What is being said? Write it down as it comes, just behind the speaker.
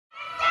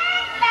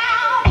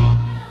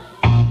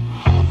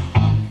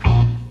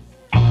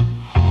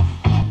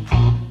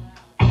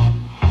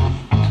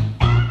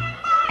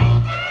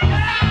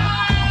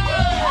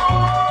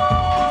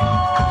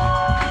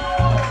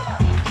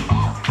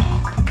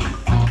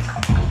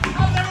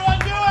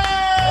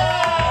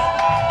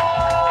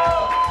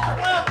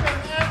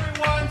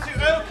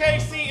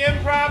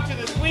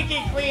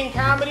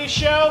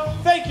show.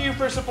 Thank you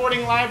for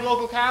supporting live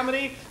local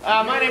comedy.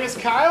 My name is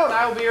Kyle, and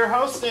I will be your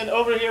host. And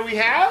over here we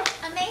have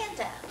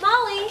Amanda,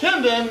 Molly,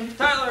 Camden,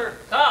 Tyler,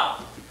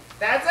 Tom.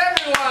 That's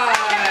everyone.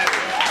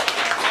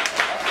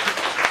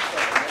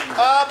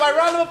 By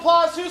round of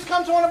applause, who's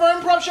come to one of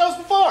our improv shows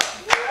before?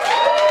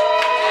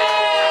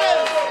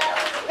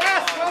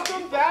 Yes,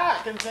 welcome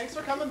back, and thanks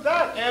for coming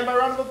back. And by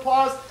round of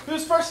applause,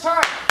 who's first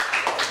time?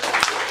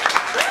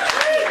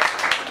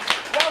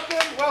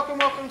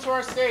 Welcome to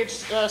our stage.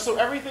 So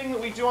everything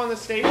that we do on the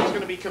stage is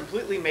going to be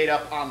completely made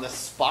up on the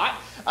spot.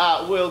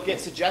 We'll get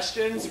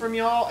suggestions from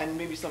y'all and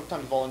maybe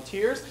sometimes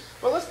volunteers.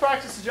 But let's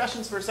practice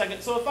suggestions for a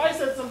second. So if I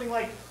said something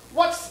like,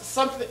 what's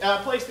something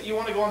place that you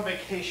want to go on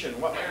vacation?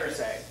 What might you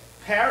say?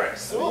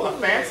 Paris. Ooh, a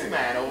fancy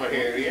man over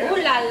here. Yeah. Ooh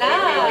la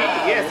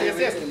la.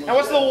 Yes. And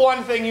what's the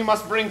one thing you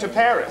must bring to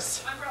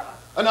Paris? Umbrella.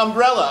 An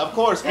umbrella, of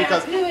course,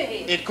 because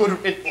Parapluie. it could.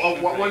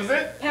 What was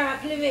it?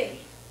 Parapluie.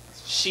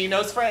 She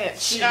knows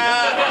French. Mary.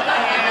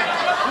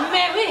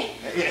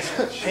 Yes.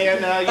 And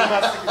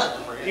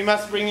you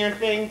must bring your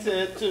thing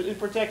to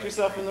protect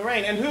yourself in the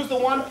rain. And who's the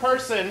one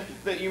person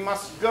that you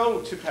must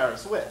go to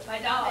Paris with? My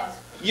dog.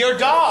 Your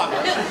dog.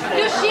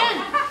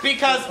 Lucien.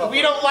 Because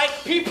we don't like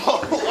people.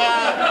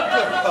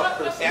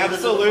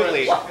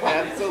 Absolutely.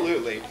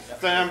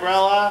 So an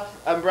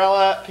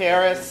umbrella,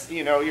 Paris,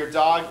 you know, your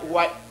dog.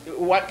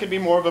 What could be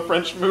more of a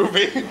French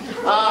movie?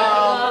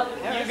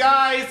 You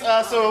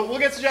guys, so we'll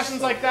get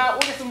suggestions like that.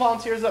 We'll get some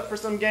volunteers up for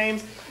some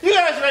games. You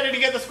guys ready to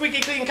get the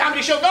Squeaky Clean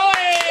Comedy Show going?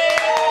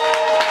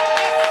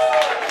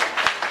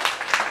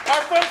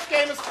 Our first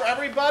game is for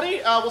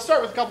everybody. We'll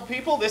start with a couple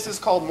people. This is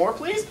called More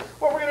Please.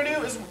 What we're going to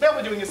do is they'll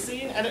be doing a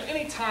scene, and at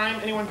any time,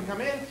 anyone can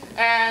come in,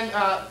 and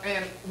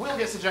we'll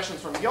get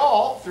suggestions from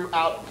y'all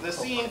throughout the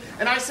scene.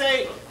 And I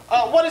say,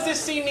 what does this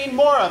scene need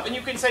more of? And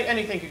you can say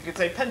anything. You could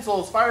say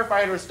pencils,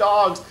 firefighters,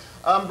 dogs,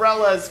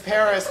 umbrellas,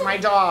 Paris, my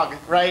dog,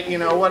 right? You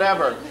know,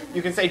 whatever.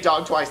 You can say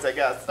dog twice, I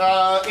guess.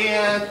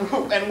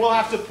 And we'll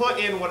have to put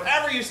in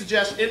whatever you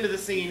suggest into the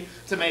scene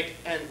to make,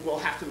 and we'll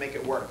have to make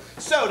it work.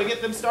 So to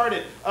get them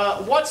started,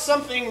 what's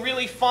something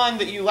really fun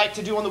that you like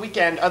to do on the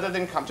weekend other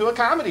than come to a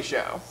comedy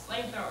show?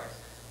 Flamethrowers.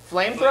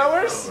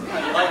 Flamethrowers?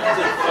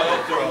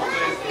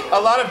 A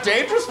lot of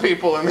dangerous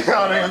people in the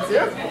audience,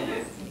 yes?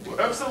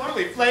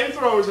 Absolutely.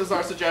 Flamethrowers is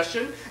our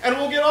suggestion. And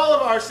we'll get all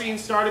of our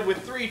scenes started with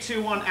 3, 2,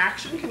 1,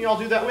 action. Can you all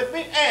do that with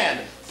me? And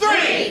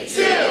 3,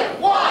 2,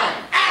 1,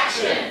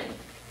 action!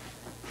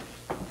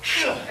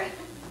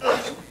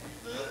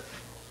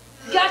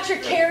 Got your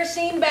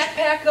kerosene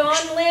backpack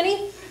on,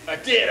 Lenny? I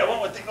did. I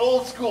went with the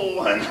old school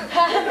one. Me too.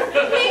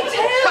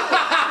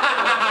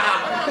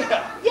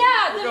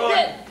 Yeah,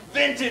 Going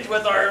vintage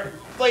with our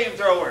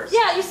flamethrowers.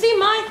 yeah. You see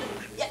mine?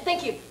 Yeah,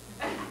 thank you.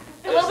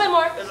 A little bit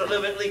more. There's a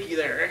little bit leaky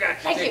there. I got you.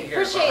 Thank you. taken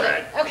care of. Appreciate All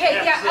it. right. Okay.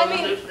 Yeah. I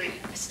mean,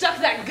 stuck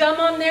that gum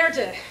on there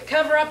to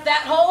cover up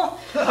that hole.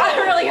 I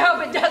really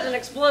hope it doesn't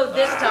explode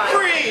this time.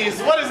 Freeze!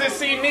 What does this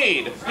scene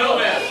need?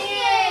 Snowman.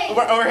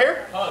 Over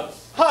here?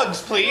 Hugs.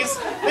 Hugs, please.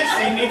 This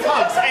scene needs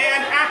hugs.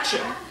 And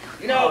action.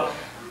 You know,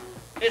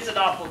 it's an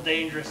awful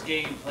dangerous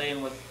game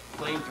playing with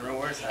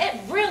flamethrowers. I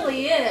It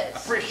really is.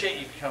 appreciate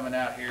you coming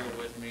out here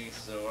with me,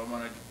 so I'm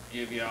going to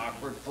give you an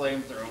awkward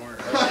flamethrower.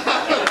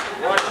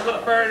 Watch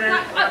the burner.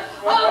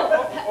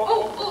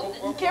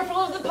 Oh, careful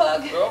of the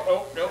pug.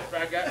 Nope,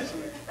 I got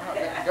some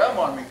gum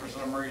on me for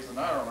some reason.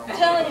 I don't know. I'm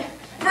telling you.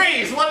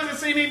 Freeze! What does this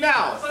scene need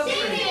now?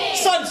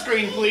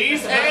 Sunscreen,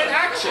 please. And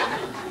action.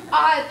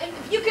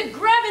 If you could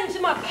grab into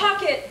my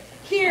pocket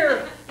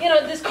here, you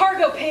know, this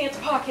cargo pants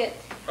pocket.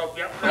 Oh,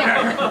 yep.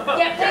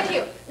 Yeah, thank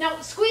you.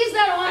 Now squeeze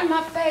that on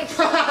my face.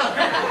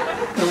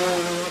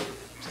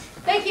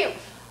 Thank you.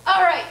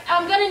 All right,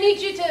 I'm gonna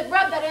need you to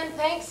rub that in.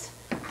 Thanks.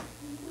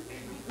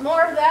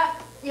 More of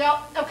that. Yep.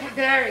 Okay,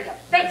 there you go.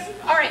 Thanks.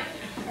 All right.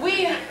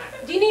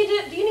 Do you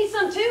need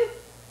some too?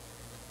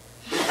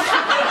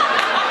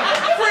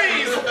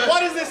 Freeze! What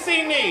does this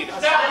scene need?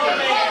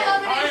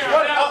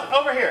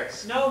 Over here.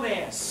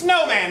 Snowman.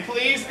 Snowman,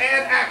 please.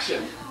 And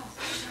action.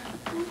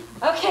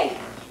 Okay.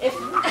 It's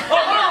our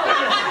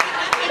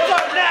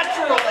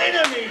natural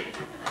enemy.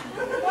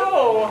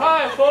 Oh,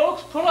 hi,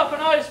 folks. Pull up an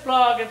ice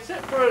block and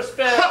sit for a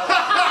spell.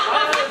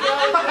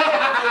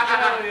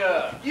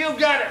 You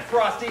got it,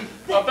 Frosty.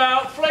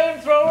 About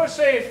flamethrower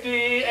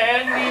safety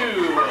and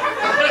you.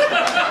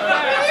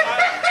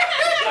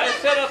 I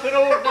set up an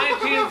old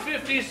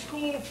 1950s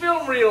school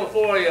film reel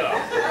for you.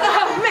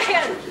 Oh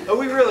man, Oh,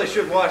 we really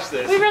should watch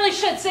this. we really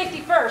should.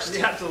 Safety first.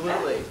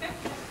 Absolutely.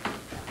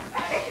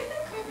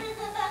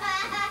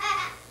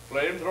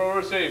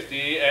 Flamethrower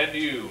safety and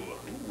you.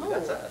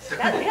 That's us.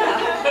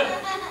 Yeah.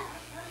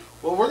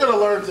 What we're going to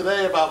learn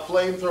today about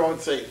flamethrowing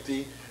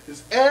safety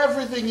is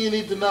everything you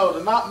need to know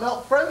to not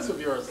melt friends of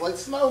yours like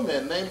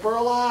snowmen named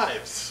Burl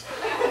Ives.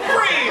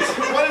 Freeze!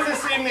 What does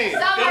this scene need?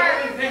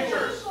 Building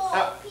pictures.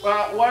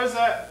 What is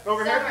that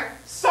over Summer. here?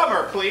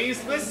 Summer,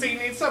 please. This scene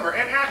needs summer.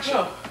 And action.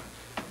 Oh,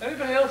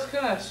 anybody else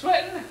kind of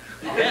sweating?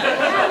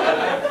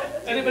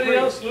 Anybody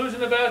else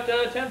losing about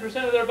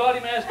 10% of their body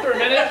mass per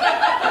minute?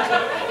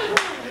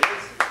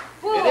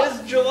 Whew, school. It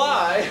is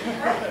July.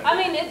 I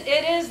mean, it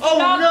is the Oh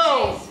dog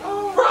no! days.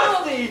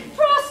 Frosty!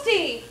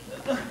 Frosty!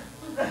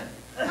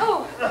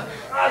 Oh,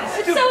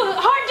 it's so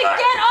hard to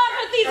get off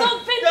of these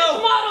old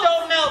vintage models.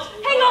 Don't melt.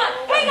 Hang on,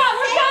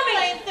 we're coming.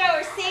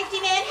 Flamethrower safety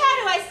man, how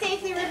do I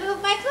safely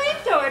remove my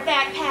flamethrower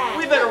backpack?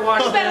 We better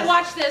watch You better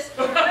watch this.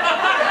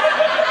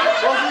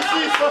 Well, you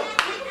see,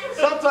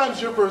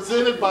 sometimes you're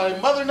presented by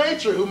Mother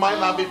Nature, who might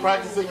not be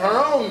practicing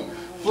her own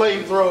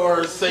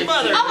flamethrower safety.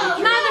 Mother Oh,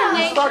 Mother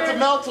You start to Nature.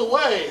 melt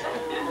away.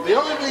 The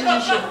only thing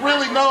you should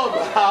really know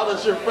about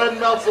as your friend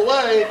melts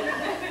away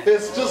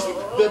is just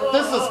that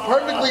this is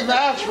perfectly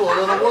natural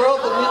in the world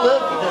that we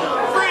live in.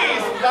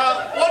 Freeze!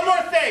 One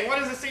more thing. What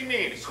does this scene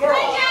need?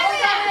 Squirrels.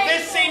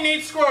 This scene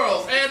needs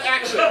squirrels. And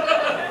action.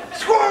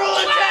 Squirrel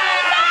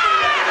attack!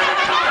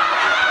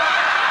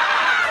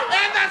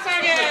 And that's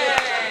our game!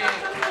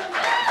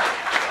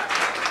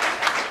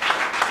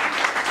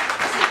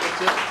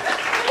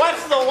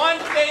 What's the one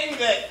thing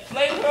that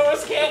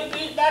flamethrowers can't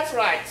beat? That's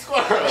right,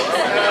 squirrels.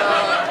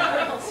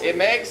 It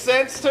makes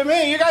sense to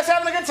me. You guys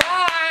having a good time?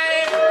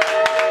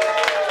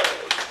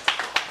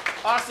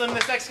 Awesome.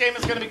 This next game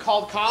is going to be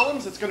called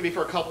Columns. It's going to be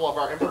for a couple of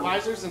our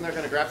improvisers, and they're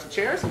going to grab some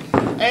chairs.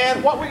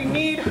 And what we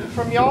need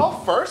from y'all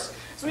first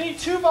is we need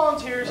 2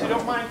 volunteers who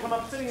don't mind come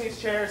up, sitting in these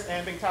chairs,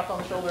 and being tapped on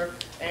the shoulder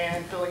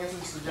and filling in some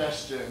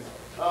suggestions.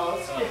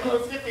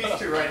 Let's get these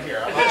 2 right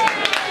here. And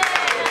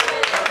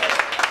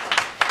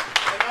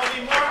there'll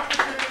be more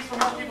opportunities for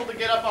more people to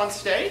get up on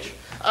stage.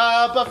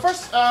 But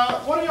first,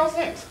 what are y'all's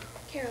names?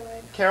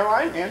 Caroline.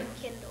 Caroline and?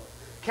 Kindle.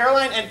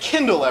 Caroline and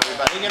Kindle,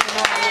 everybody. Give them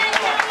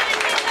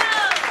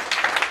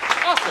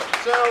Awesome.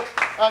 So,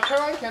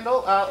 Caroline,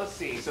 Kendall, let's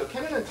see. So,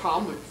 Kenan and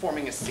Tom will be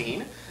performing a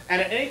scene, and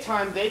at any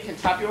time they can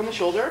tap you on the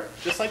shoulder,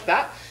 just like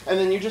that, and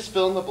then you just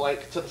fill in the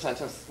blank to the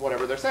sentence,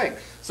 whatever they're saying.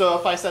 So,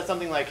 if I said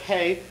something like,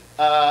 hey,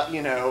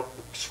 you know,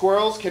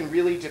 squirrels can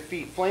really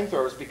defeat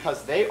flamethrowers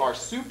because they are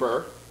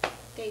super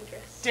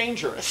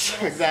dangerous.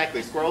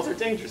 Exactly. Squirrels are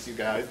dangerous, you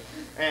guys.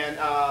 And,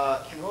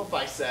 Kendall, if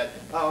I said,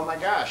 oh my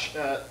gosh,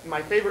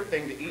 my favorite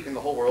thing to eat in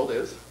the whole world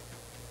is?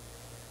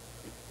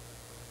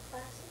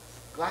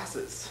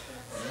 Glasses.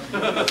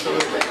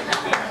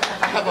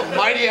 I have a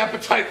mighty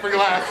appetite for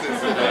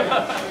glasses.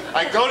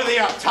 I go to the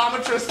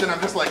optometrist and I'm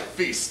just like,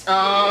 feast.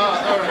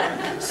 All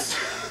right.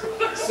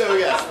 So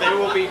yes, they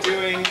will be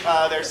doing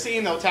their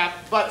scene. They'll tap.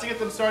 But to get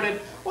them started,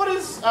 what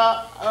is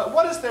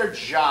their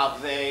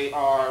job? They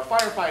are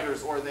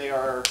firefighters, or they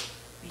are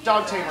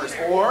dog tamers,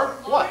 or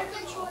what?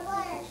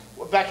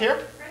 Back here?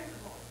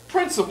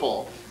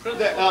 Principal.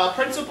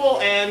 Principal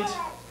and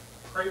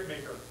Crepe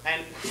maker.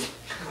 and.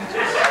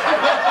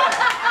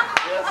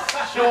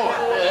 Yes, sure.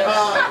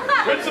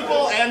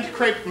 Principal and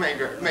crepe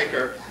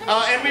maker.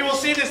 And we will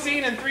see the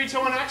scene in 3, 2,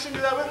 1, action.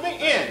 Do that with me.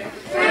 In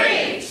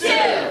 3, 2,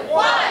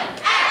 1,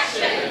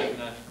 action!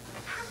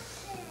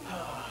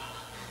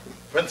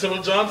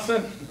 Principal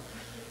Johnson,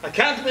 I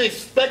can't be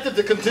expected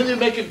to continue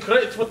making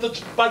crepes with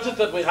the budget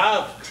that we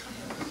have.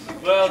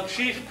 Well,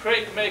 Chief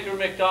Crepe Maker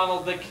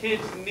McDonald, the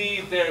kids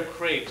need their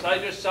crepes. I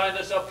just signed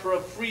us up for a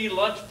free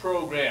lunch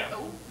program.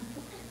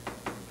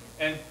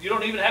 And you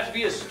don't even have to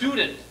be a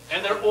student,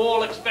 and they're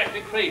all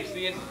expecting crepes,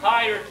 the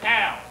entire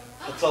town.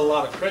 That's a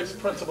lot of crepes,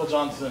 Principal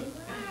Johnson.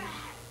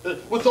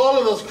 With all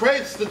of those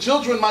crepes, the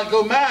children might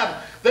go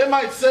mad. They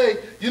might say,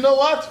 you know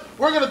what?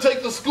 We're going to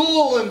take the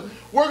school and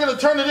we're going to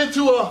turn it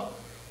into a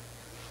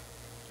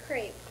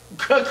Crepe.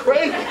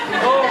 crepe.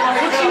 Oh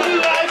my Would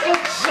you like a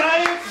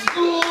giant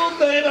school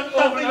made of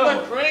nothing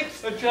but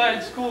crepes? A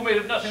giant school made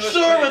of nothing but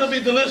Sure, crepes. it'll be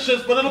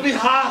delicious, but it'll be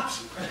hot.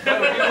 That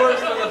would be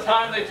worse than the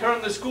time they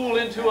turned the school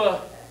into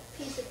a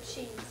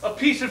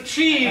piece of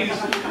cheese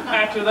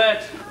after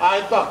that.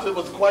 I thought it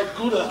was quite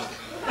good.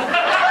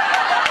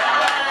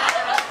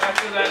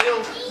 After that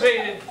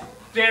ill-fated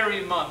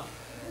dairy month.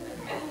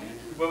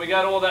 When we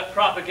got all that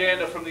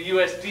propaganda from the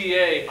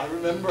USDA. I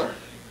remember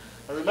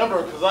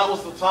because that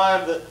was the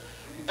time that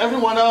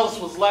everyone else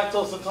was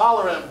lactose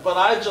intolerant, but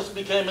I just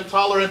became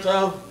intolerant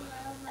of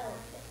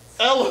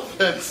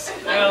elephants.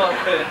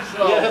 Elephants,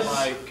 oh Yes.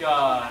 my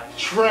God.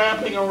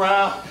 Tramping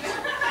around.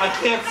 I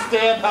can't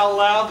stand how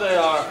loud they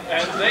are.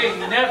 And they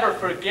never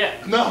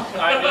forget. No.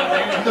 I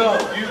mean, No.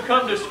 you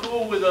come to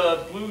school with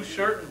a blue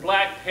shirt and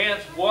black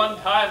pants one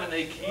time and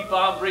they keep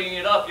on bringing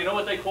it up. You know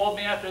what they called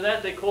me after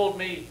that? They called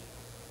me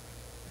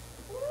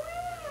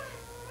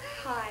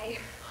Hi.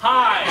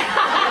 high. You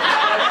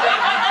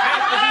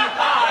have to be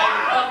high to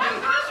come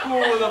to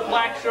school with a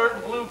black shirt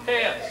and blue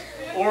pants.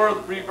 Or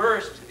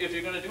reversed, if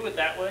you're going to do it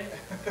that way.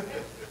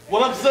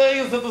 What I'm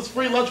saying is that this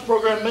free lunch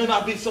program may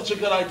not be such a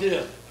good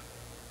idea.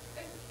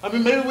 I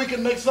mean, maybe we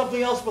can make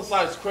something else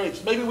besides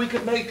crepes. Maybe we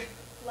could make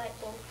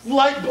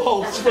light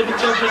bulbs for the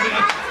children to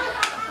eat.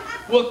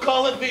 We'll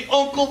call it the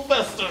Uncle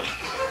Fester.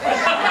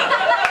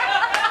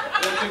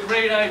 That's a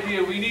great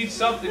idea. We need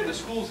something. The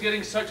school's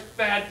getting such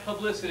bad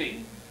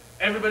publicity.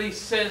 Everybody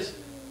says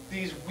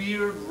these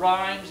weird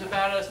rhymes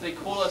about us. They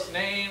call us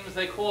names.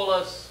 They call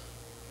us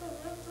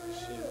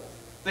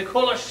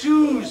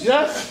shoes.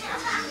 Yes.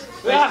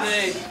 They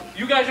say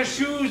You guys are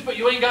shoes, but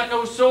you ain't got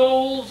no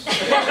soles. And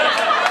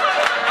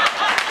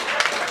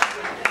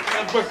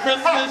for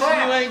Christmas,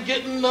 you ain't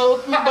getting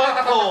nothing but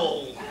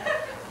coal.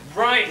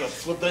 Right.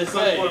 That's what they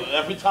say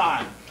every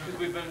time. Because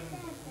we've been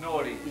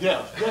naughty.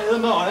 Yeah,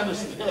 no, I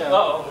understand.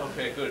 Oh,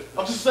 okay, good.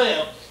 I'm just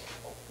saying,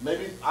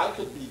 maybe I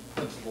could be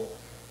principal.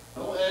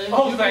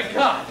 Oh, thank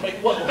God. Wait,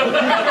 what?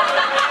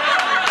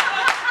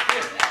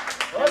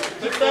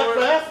 Just that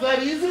fast,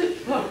 that easy?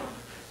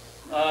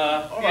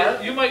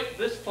 Yeah, you might,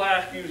 this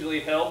flask usually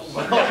helps.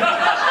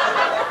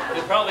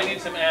 You'll probably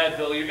need some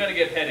Advil. You're going to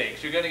get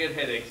headaches. You're going to get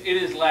headaches. It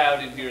is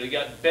loud in here. You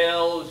got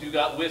bells, you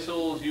got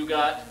whistles, you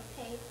got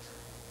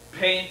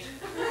paint.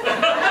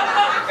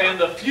 And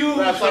the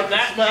fumes from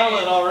that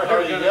paint are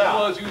going to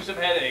cause you some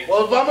headaches.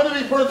 Well, if I'm going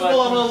to be principal,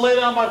 I'm going to lay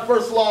down my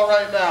first law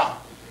right now.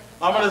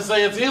 I'm going to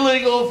say it's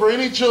illegal for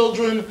any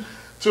children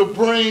to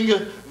bring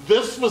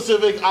this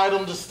specific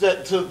item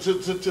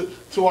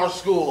to our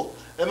school.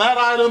 And that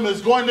item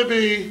is going to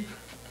be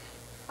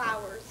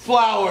Flowers.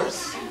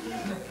 flowers.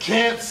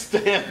 Can't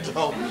stand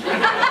them.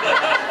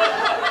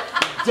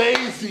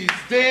 Daisies,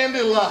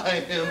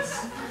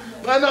 dandelions.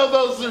 I know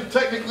those are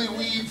technically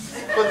weeds,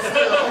 but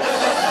still.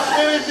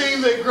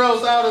 Anything that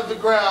grows out of the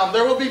ground.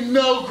 There will be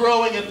no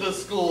growing at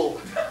this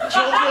school.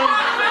 Children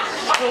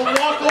will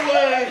walk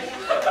away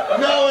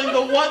knowing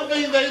the one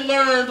thing they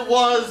learned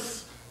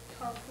was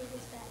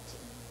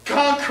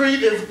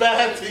concrete is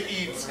bad to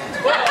eat.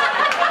 And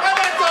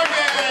that's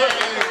okay.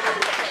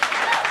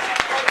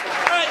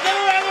 All right, give a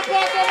round of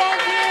applause for Mark.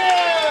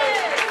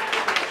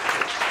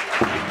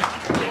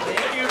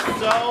 Thank you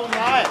so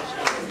much.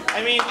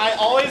 I mean, I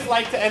always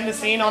like to end the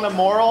scene on a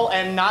moral,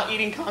 and not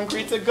eating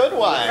concrete's a good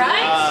one.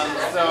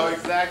 Right? So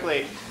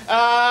exactly.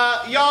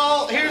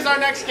 Y'all, here's our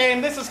next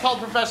game. This is called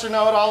Professor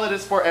Know-It-All. It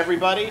is for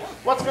everybody.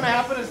 What's going to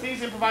happen is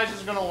these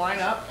improvisers are going to line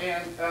up,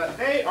 and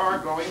they are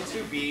going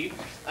to be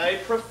a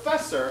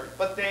professor,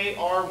 but they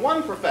are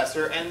one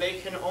professor, and they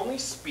can only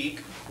speak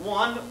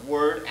one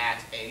word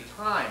at a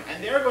time.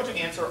 And they're going to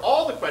answer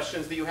all the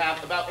questions that you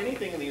have about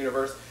anything in the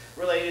universe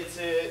related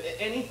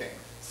to anything.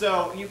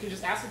 So you can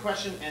just ask a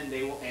question, and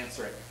they will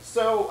answer it.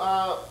 So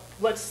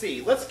let's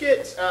see. Let's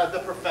get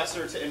the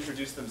professor to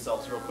introduce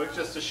themselves real quick,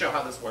 just to show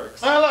how this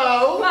works.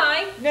 Hello.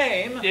 My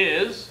Name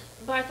is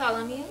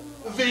Bartholomew.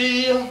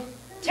 The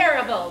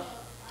Terrible.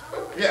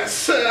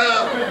 Yes,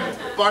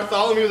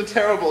 Bartholomew the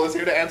Terrible is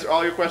here to answer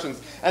all your questions.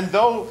 And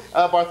though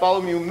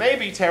Bartholomew may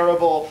be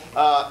terrible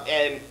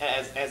and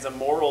as a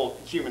moral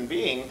human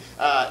being,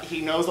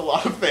 he knows a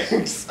lot of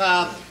things.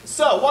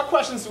 So what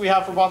questions do we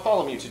have for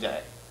Bartholomew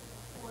today?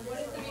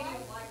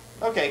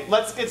 Okay,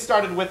 let's get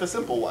started with a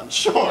simple one.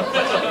 Sure.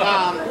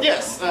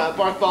 Yes,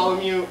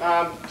 Bartholomew,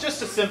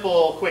 just a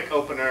simple, quick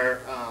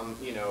opener,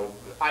 you know,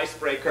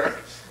 icebreaker.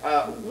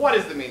 What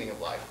is the meaning of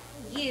life?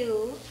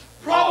 You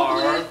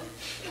Probably.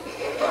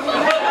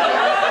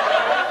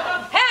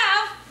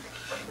 Have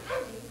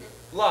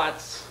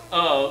lots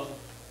of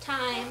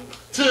time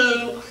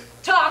to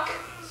talk.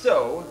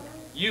 so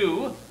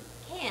you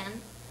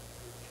can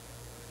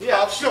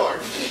Yeah, sure.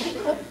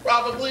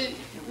 probably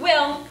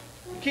Will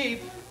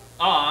keep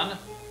on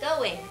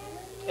going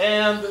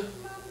and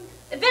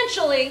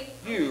eventually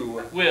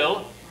you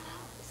will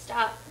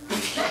stop.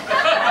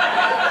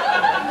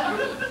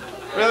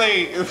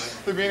 Really,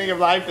 the meaning of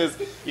life is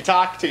you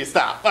talk till you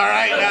stop. All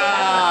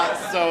right,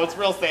 so it's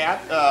real sad,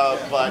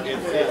 but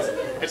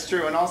it's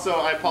true. And also,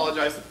 I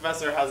apologize. The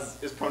professor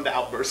is prone to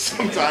outbursts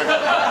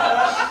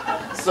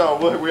sometimes,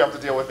 so we have to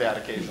deal with that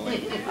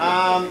occasionally.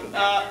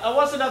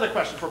 What's another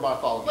question for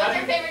Bartholomew? What's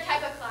your favorite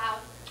type of cloud?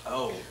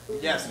 Oh,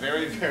 yes,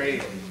 very,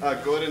 very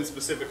good and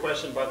specific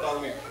question,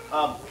 Bartholomew.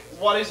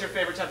 What is your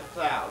favorite type of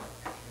cloud?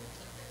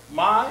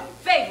 my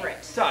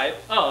favorite type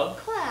of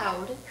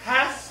Cloud.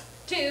 has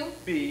to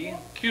be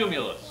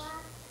cumulus.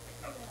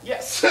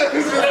 Yes.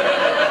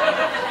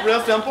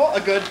 Real simple.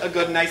 A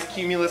good, nice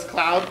cumulus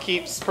cloud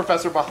keeps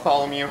Professor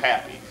Bartholomew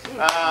happy.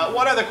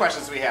 What other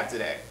questions do we have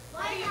today?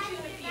 Why do you tune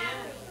a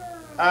piano?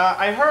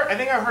 I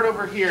think I heard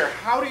over here.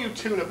 How do you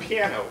tune a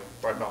piano,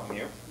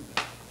 Bartholomew?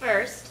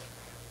 First,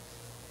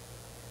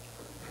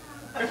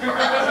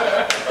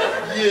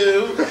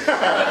 you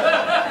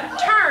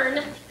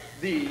turn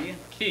The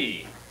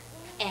key.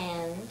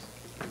 and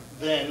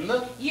then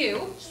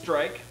you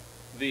Strike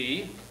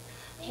the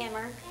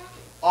hammer.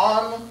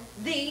 on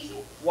the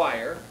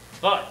wire.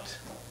 But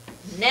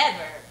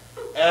Never.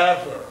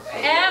 ever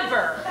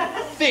ever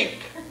think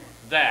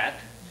that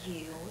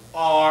You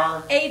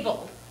are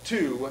able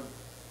to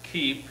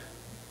keep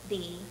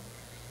the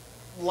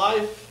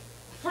life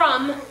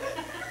from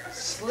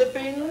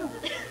slipping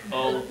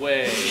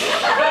away.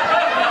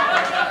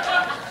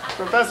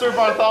 Professor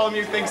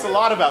Bartholomew thinks a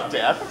lot about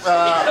death.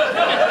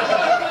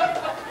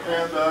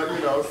 And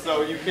you know,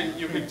 so you can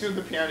tune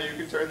the piano, you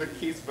can turn the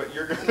keys, but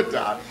you're gonna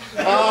die.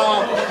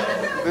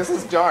 This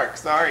is dark.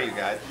 Sorry, you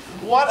guys.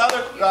 What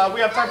other?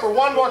 We have time for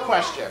one more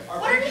question.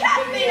 What are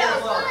cats made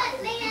of?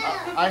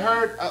 I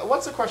heard.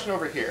 What's the question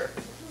over here?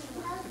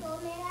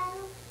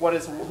 What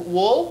is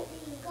wool?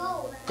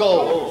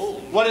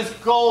 Gold. What is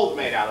gold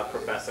made out of,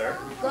 Professor?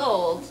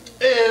 Gold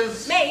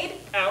Is made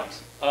Out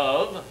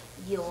of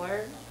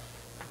your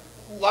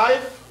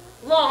life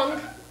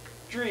long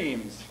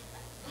Dreams.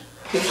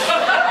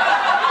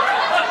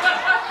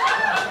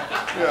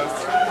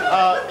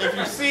 Yes. If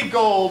you see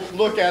gold,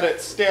 look at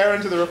it, stare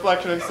into the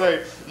reflection, and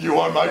say, "You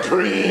are my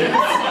dreams."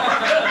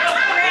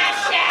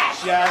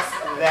 precious. Just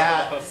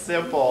that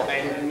simple,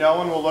 and no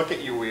one will look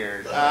at you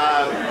weird.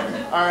 All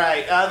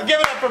right, give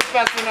it up for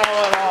Professor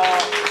Know-It-All.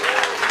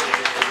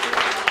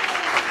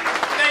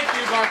 Thank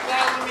you,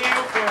 Bartholomew,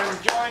 for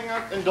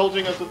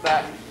indulging us with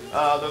that.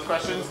 Those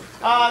questions.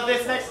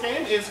 This next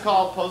game is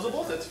called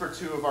Posables. It's for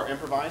two of our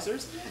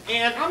improvisers.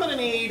 And I'm going to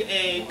need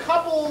a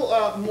couple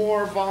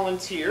more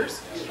volunteers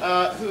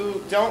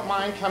who don't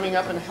mind coming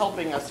up and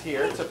helping us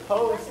here to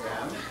pose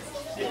them.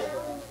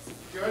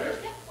 You ready?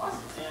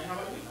 Awesome. And how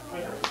about you?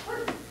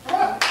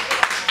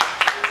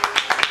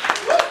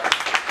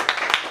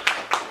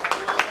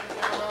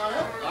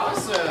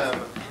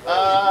 Awesome.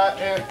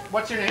 And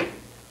what's your name?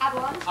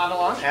 Avalon.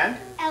 Avalon. And?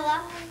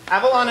 Ella.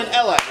 Avalon and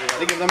Ella.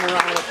 Everybody give them a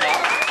round of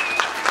applause.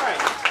 All right,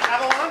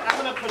 Avalon, I'm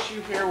going to put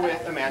you here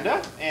with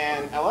Amanda,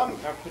 and Ella, I'm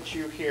going to put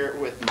you here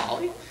with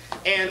Molly.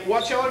 And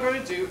what y'all are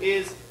going to do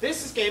is,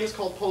 this game is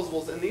called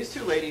Posables, and these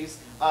two ladies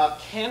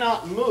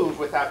cannot move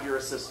without your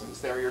assistance.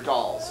 They're your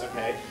dolls,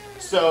 okay?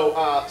 So,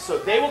 so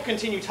they will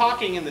continue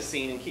talking in the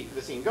scene and keep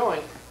the scene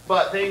going,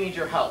 but they need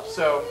your help.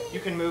 So you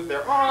can move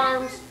their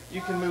arms,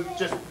 you can move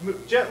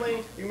gently,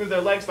 you can move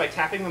their legs by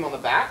tapping them on the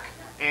back,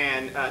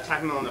 and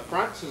tapping them on the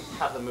front to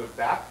have them move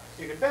back.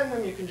 You can bend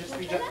them, you can just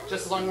be just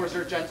as long as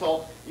you're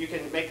gentle, you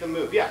can make them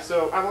move. Yeah,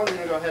 so I'm going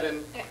to go ahead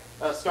and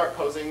start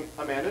posing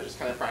Amanda, just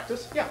kind of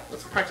practice. Yeah,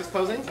 let's practice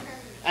posing.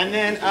 And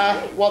then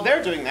while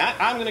they're doing that,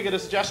 I'm going to get a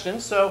suggestion.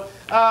 So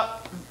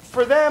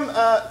for them,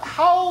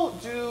 how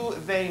do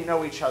they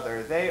know each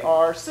other? They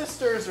are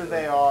sisters, or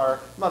they are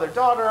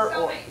mother-daughter,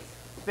 or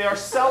they are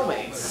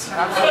cellmates.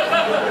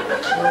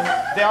 Absolutely.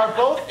 They are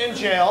both in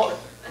jail.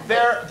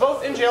 They're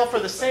both in jail for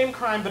the same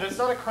crime, but it's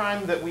not a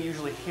crime that we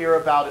usually hear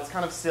about. It's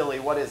kind of silly.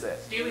 What is it?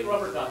 stealing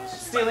rubber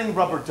ducks. Stealing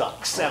rubber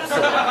ducks,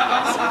 absolutely.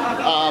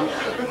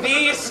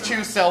 These two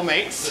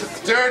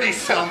cellmates, dirty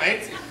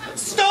cellmates,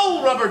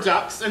 stole rubber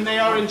ducks, and they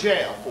are in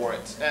jail for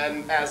it,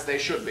 and as they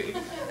should be.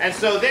 And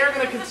so they're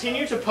going to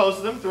continue to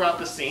pose them throughout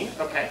the scene,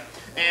 okay?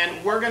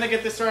 And we're going to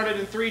get this started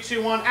in 3,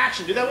 2, 1,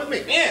 action. Do that with me.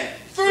 In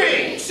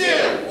 3, 2,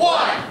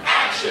 1,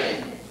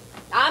 action.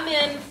 I'm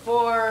in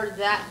for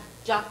that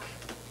duck.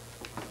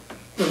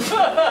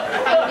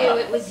 I knew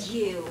it was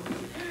you.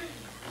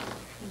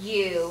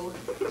 You.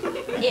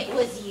 It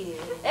was you.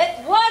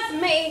 It was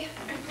me.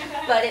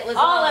 But it was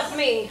all of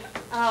me.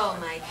 Oh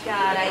my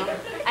God,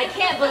 I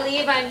can't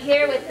believe I'm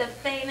here with the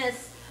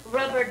famous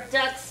rubber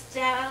duck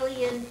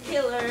stallion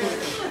killer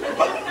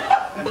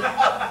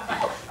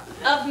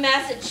of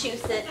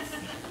Massachusetts.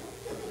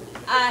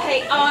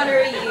 I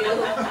honor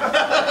you.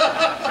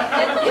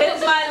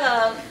 It's my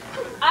love.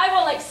 I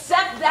will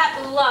accept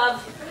that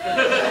love.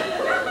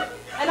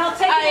 And I'll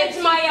take it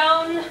into my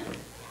own,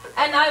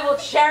 and I will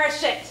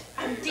cherish it.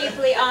 I'm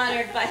deeply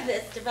honored by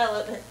this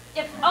development.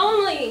 If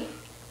only.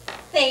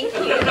 Thank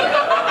you, Your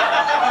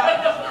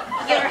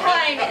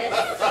Highness.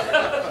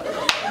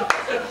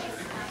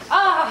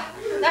 Ah,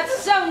 that's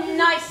so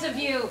nice of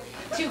you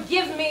to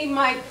give me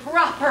my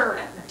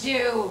proper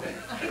due.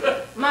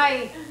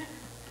 My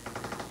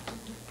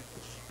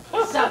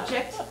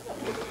subject.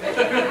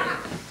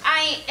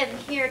 I am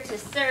here to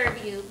serve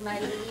you, my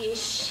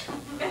liege.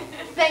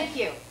 Thank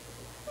you.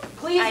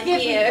 Please give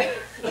me.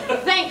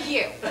 Thank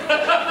you.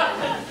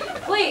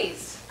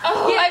 Please.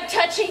 Oh, I'm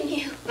touching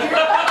you. Kiss the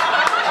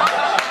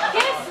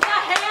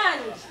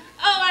hand.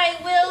 Oh, I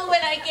will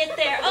when I get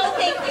there. Oh,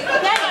 thank you.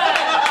 The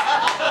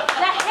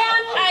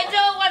hand. I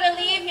don't want to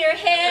leave your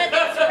hand.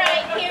 It's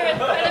right here in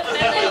front of me.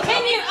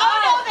 Continue.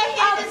 Oh, the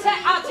hand.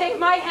 I'll take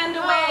my hand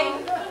away.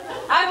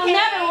 I will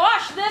never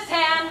wash this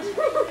hand.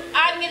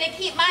 I'm going to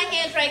keep my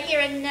hand right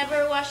here and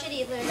never wash it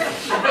either.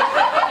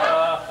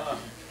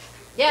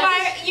 Yes.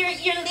 Why,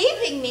 you're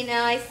leaving me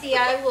now. I see.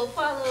 I will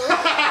follow. You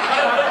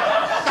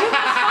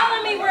must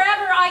follow me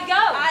wherever I go.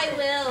 I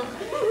will.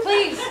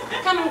 Please,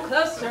 come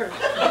closer.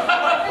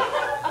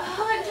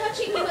 Oh, I'm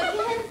touching you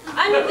again.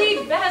 I'm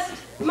the best,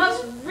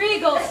 most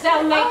regal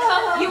cellmate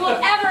you will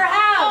ever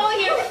have. Oh,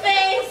 your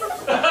face.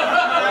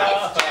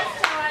 It's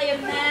just how I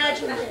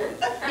imagined it.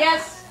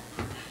 Yes.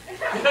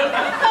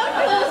 Come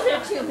closer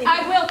to me.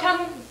 I will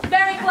come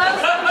very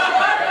close.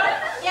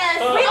 Yes.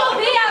 We will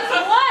be as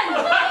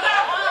one.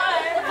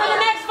 For the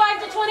next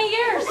 5 to 20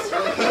 years.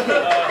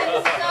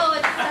 I'm so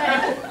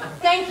excited.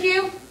 Thank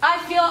you. I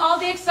feel all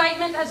the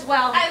excitement as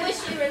well. I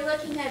wish we were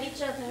looking at each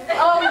other.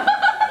 Oh,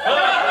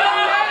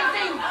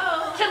 amazing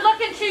to look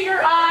into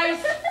your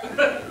eyes.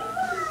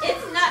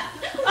 It's not.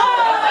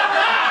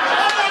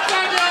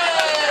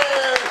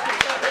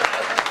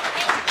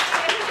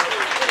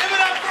 Give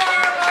it up for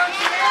our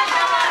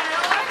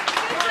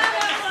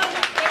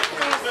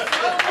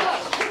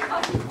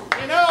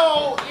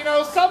You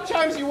know,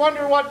 sometimes you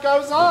wonder what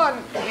goes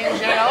on in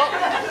jail.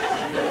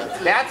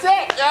 That's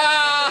it.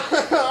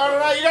 All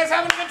right.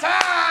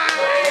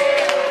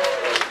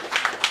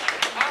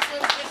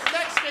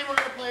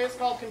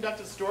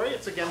 conducted story.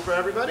 It's again for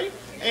everybody.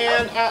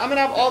 And I'm going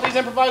to have all these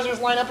improvisers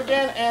line up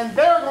again, and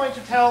they're going to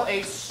tell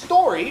a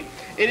story.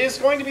 It is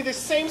going to be the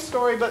same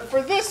story, but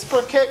for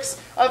kicks,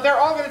 they're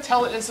all going to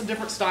tell it in some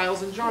different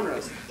styles and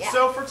genres. Yeah.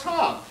 So for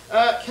Tom,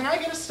 can I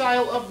get a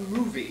style of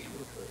movie?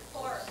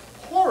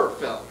 Horror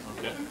film.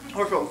 Okay.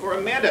 Horror film. For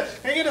Amanda,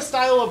 can I get a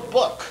style of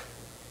book?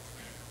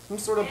 Some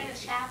sort of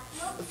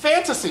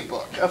fantasy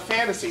book. A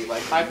fantasy,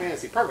 like high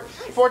fantasy. Perfect.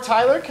 For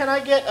Tyler, can I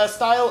get a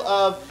style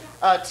of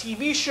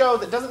TV show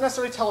that doesn't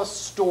necessarily tell a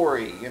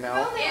story, you know?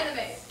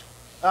 Anime.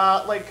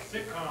 Like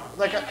sitcom.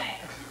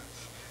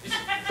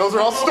 Those are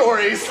all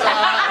stories.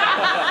 Family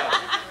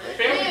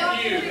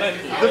Feud.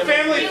 The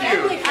Family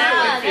Feud.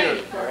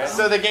 Family Feud.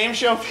 So the game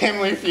show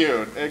Family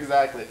Feud.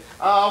 Exactly.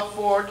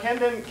 For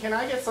Kendon, can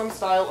I get some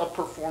style of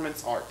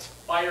performance art?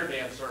 Fire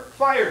dancer.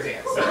 Fire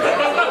dancer.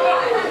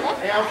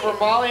 And for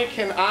Molly,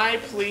 can I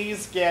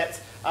please get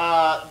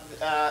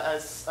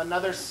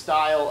another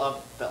style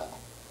of film?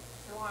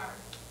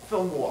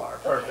 Film noir.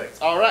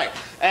 Perfect. All right.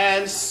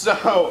 And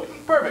so,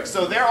 perfect.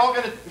 So they're all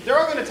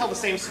gonna tell the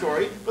same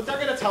story, but they're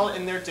gonna tell it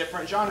in their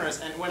different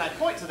genres. And when I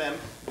point to them,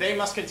 they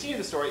must continue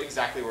the story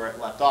exactly where it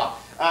left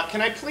off.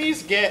 Can I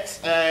please get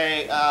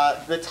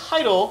the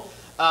title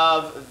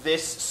of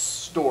this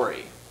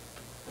story?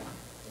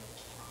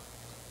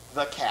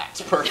 The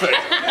Cat. Perfect.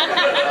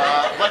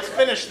 Let's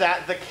finish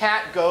that. The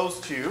cat goes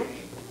to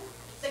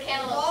The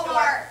Cantaloupe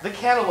Store. the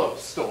Cantaloupe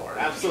Store.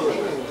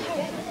 Absolutely.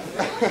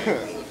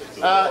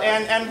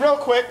 And real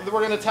quick, we're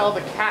going to tell the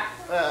cat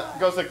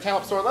goes to the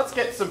Cantaloupe Store. Let's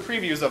get some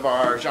previews of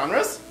our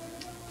genres.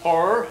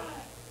 Horror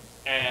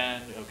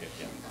and, okay,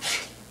 yeah.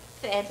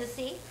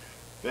 Fantasy.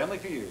 Family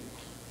Feud.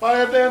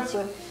 Fire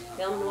dancer.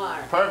 Film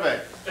noir.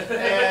 Perfect.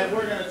 And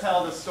we're going to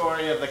tell the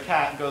story of the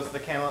cat goes to the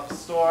Cantaloupe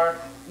Store,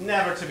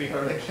 never to be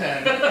heard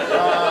again.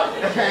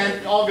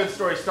 And all good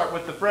stories start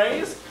with the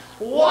phrase,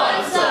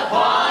 "Once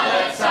upon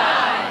a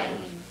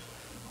time."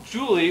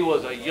 Julie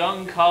was a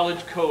young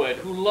college co-ed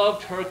who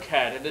loved her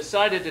cat and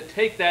decided to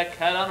take that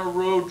cat on a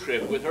road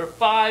trip with her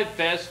 5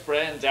 best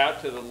friends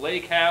out to the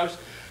lake house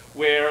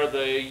where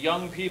the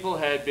young people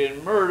had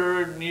been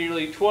murdered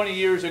nearly 20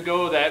 years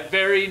ago that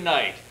very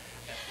night.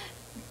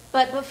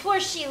 But before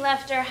she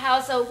left her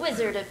house, a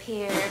wizard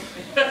appeared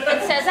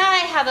and says,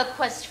 "I have a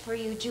quest for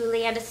you,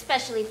 Julie, and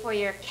especially for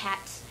your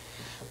cat.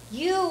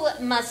 You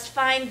must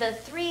find the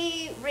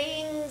 3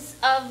 rings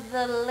of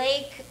the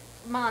lake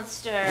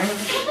monster.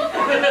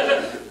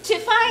 To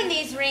find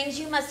these rings,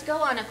 you must go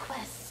on a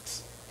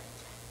quest."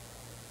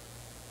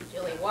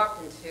 Julie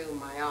walked into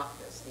my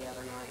office the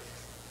other night.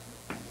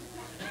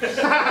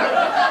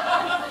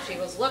 She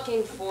was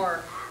looking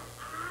for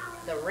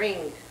the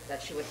ring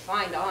that she would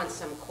find on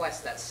some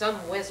quest that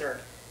some wizard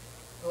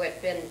who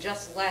had been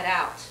just let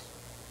out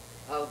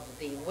of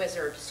the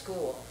wizard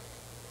school.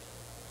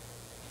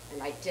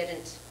 And I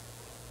didn't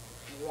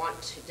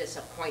want to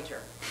disappoint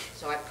her,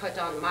 so I put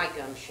on my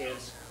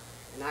gumshoes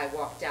and I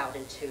walked out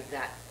into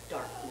that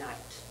dark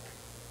night.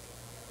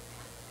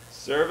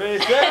 Survey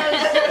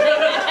says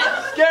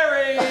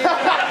scary.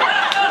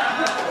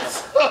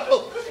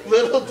 So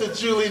little did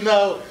Julie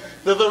know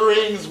that the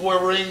rings were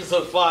rings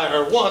of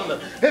fire. 1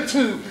 and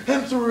 2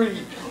 and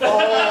 3, all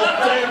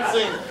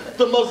dancing.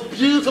 The most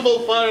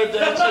beautiful fire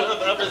dance you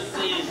have ever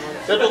seen.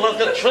 It was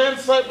like a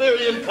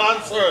Trans-Siberian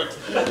concert,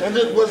 and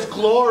it was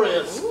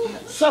glorious.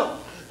 So,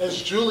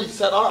 as Julie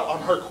set out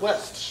on her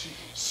quest,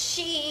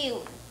 She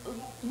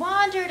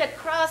wandered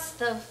across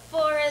the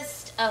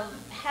forest of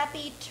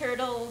happy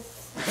turtles.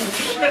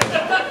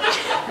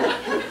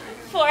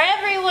 For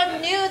everyone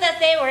knew that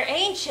they were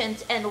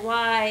ancient and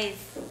wise.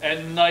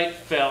 And night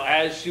fell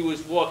as she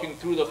was walking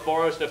through the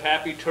forest of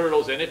happy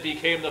turtles, and it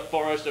became the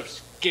forest of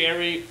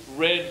scary,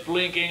 red,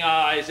 blinking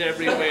eyes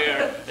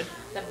everywhere.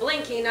 The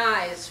blinking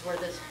eyes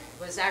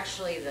was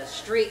actually the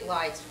street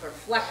lights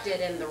reflected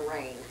in the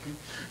rain.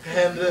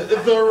 and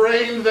the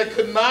rain that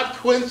could not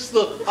quench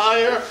the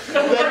fire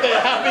that the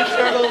happy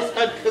turtles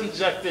had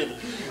conjectured.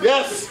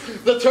 Yes,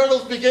 the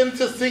turtles begin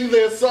to sing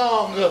their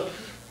song.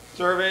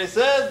 Survey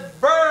says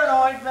burn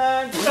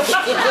ointment.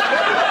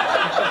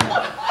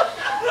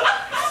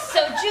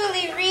 So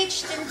Julie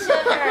reached into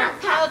her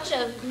pouch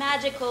of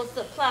magical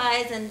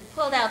supplies and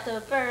pulled out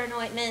the burn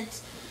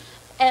ointment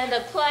and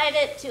applied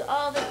it to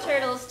all the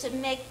turtles to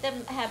make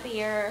them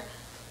happier.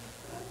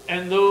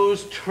 And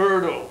those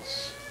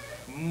turtles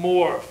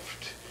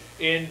morphed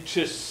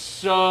into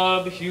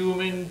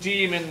subhuman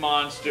demon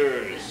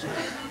monsters.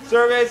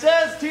 Survey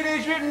says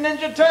Teenage Mutant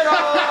Ninja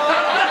Turtles.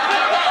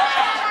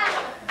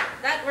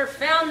 That were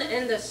found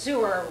in the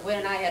sewer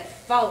when I had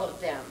followed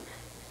them,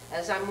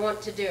 as I'm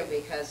wont to do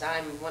because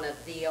I'm one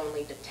of the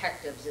only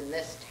detectives in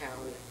this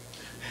town.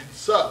 And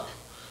so,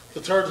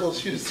 the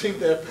turtles, using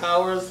their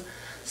powers,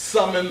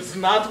 summons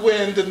not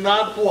wind and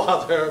not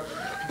water,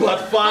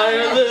 but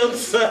fire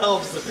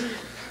themselves.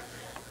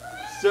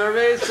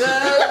 Survey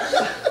says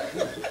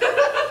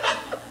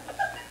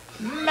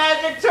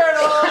Magic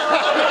Turtle.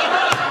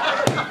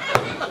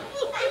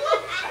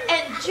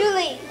 And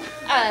Julie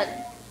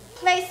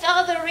placed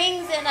all the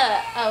rings in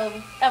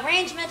a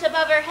arrangement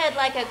above her head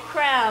like a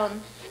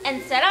crown.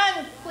 and said,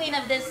 I'm queen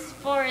of this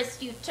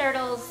forest, you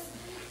turtles,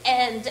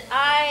 and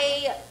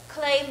I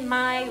claim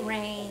my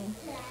reign.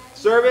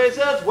 Survey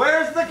says,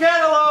 where's the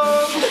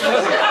cantaloupe? And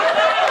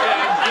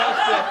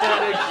just at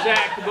that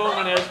exact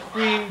moment, as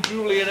Queen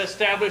Julian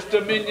established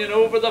dominion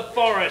over the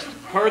forest,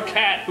 her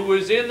cat, who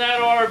was in that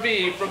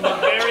RV from the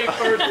very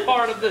first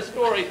part of the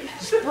story,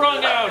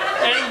 sprung out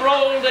and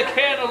rolled a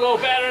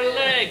cantaloupe at her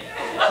leg.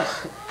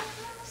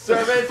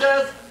 Survey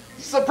says,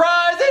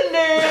 surprise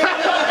ending!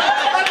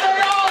 But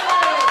they all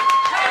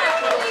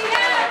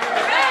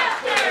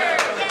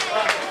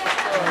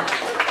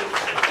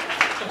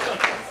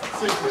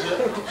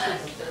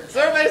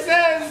Survey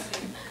says,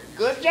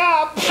 good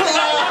job. Yay!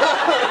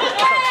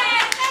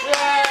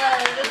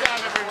 Good job,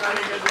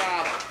 everybody. Good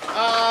job.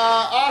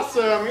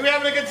 Awesome. We're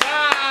having a good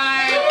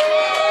time.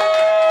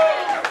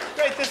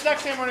 Great. This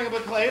next game we're going to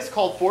play is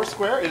called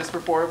Foursquare. It is for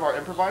 4 of our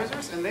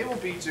improvisers, and they will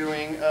be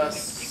doing a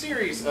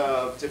series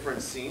of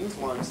different scenes.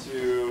 1,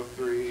 2,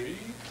 3,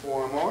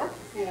 4 more.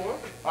 4.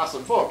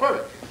 Awesome. 4.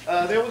 Perfect.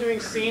 They will be doing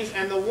scenes,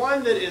 and the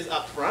one that is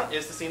up front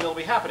is the scene that will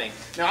be happening.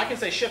 Now, I can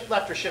say shift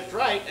left or shift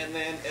right, and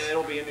then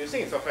it'll be a new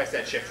scene. So if I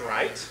said shift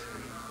right,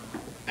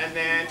 and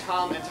then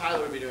Tom and Tyler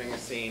would be doing a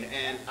scene,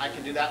 and I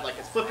can do that like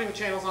it's flipping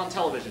channels on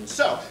television.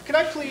 So, can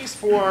I please,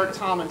 for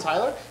Tom and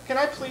Tyler, can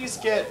I please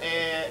get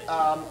a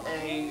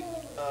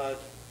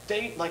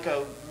date, like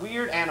a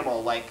weird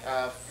animal, like,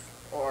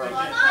 or...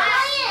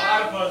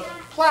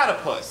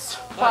 Platypus.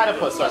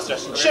 Platypus, our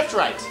suggestion. Shift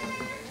right.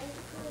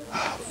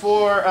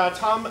 For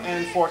Tom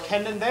and for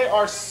Kendon, they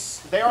are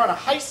on a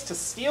heist to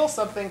steal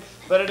something,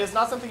 but it is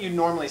not something you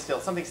normally steal.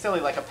 It's something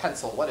silly like a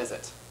pencil. What is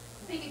it?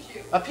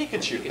 Pikachu. A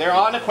Pikachu. They're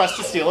on a quest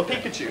to steal a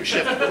Pikachu.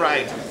 Shift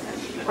right.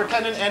 For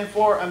Kendon and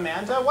for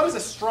Amanda, what is a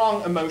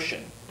strong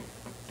emotion?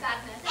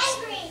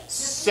 Sadness.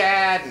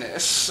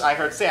 Sadness. I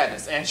heard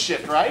sadness. And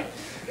shift right.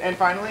 And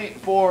finally,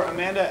 for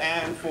Amanda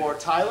and for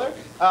Tyler,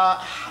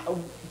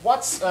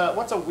 what's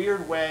a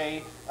weird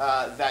way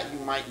that you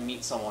might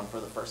meet someone for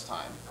the first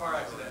time? Car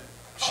accident.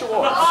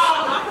 Sure.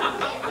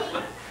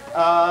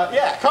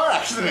 Yeah, car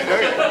accident.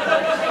 Okay.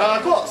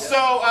 Cool.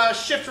 So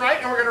shift right,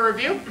 and we're going to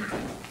review.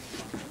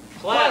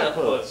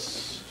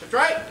 Platypus. Shift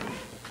right.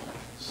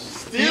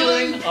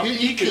 Stealing a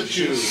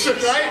Pikachu.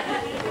 Shift right.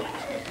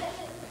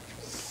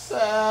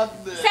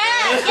 Sadness.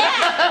 Sad, yeah.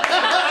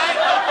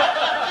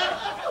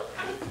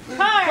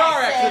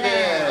 Car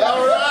accident.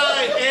 All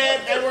right,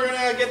 and we're going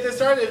to get this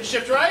started.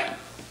 Shift right.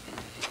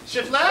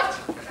 Shift left.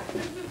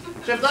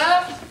 Shift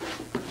left.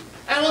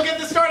 And we'll get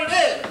this started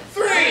in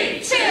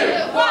 3, 2,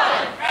 1,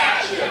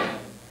 action!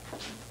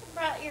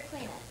 Brought your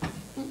Kleenex.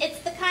 It's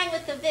the kind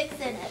with the Vicks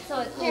in it, so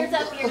it clears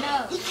up your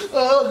nose.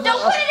 Oh, no.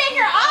 Don't put it in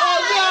your eye!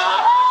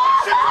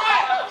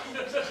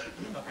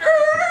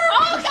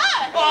 Oh,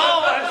 God!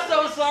 Oh, I'm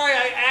so sorry.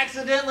 I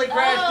accidentally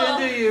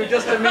crashed into you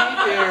just to meet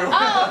you.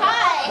 Oh,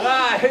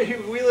 hi! Hi,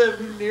 we live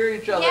near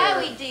each other. Yeah,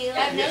 we do.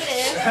 I've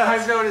noticed.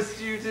 I've noticed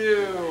you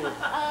too.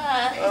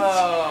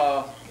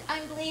 Oh.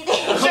 I'm bleeding.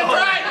 Shift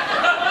right!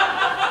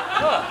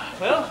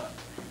 Well,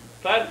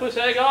 platypus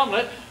egg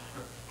omelet.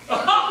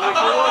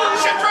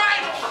 Shift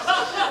right!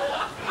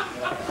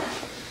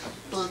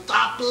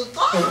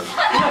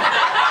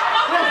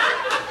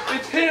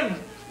 It's him.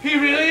 He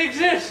really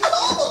exists.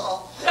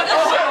 Shift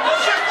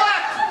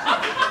left!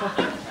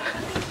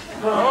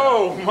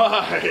 Oh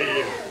my!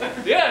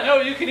 Yeah, no,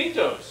 you can eat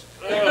those.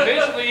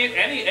 Basically, eat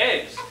any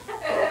eggs.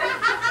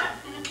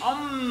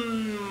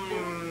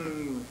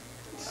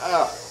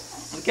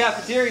 The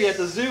cafeteria at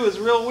the zoo is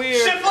real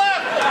weird. Shift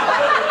left!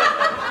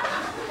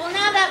 Well,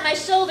 now that my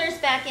shoulder's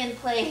back in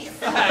place.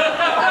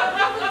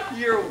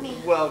 You're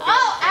welcome.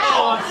 Oh, ow!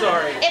 Oh, I'm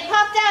sorry. It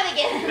popped out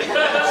again.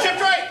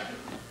 Shift right!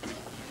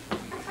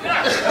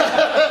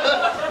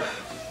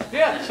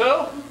 Yeah,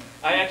 so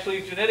I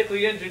actually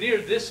genetically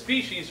engineered this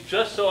species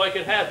just so I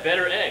could have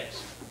better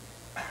eggs.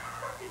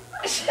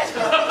 Shift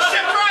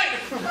right!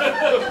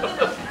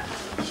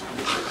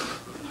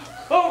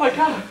 Oh my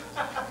God!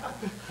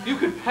 You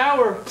could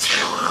power.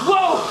 Whoa!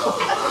 Oh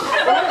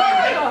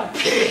my God!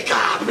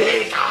 Pika,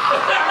 Pika.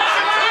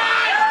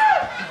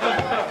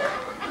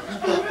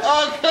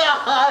 Oh,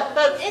 God.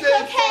 That's It's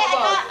okay.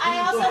 I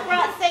also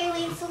brought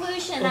saline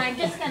solution. I'm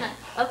just gonna.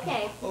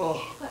 Okay.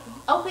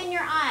 Open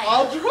your eyes.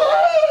 I'll try.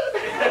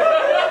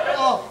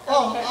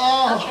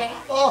 Okay.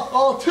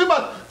 Too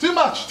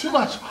much. You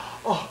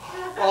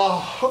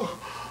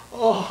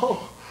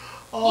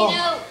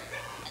know,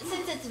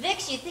 since it's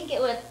Vicks, you'd think it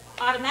would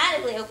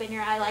automatically open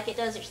your eye like it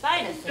does your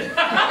sinuses.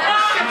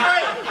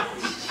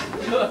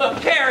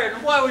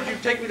 Karen, why would you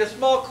take me to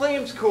small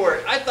claims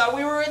court? I thought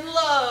we were in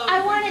love.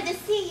 I wanted to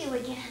see you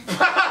again.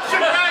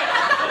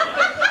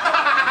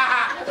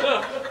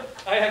 So,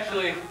 I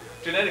actually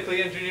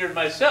genetically engineered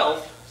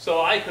myself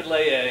so I could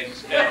lay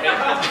eggs and make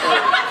them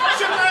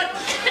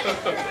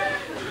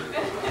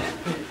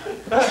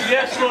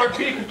Yes, Lord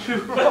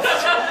Pikachu.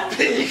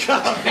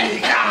 Pika,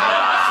 Pika.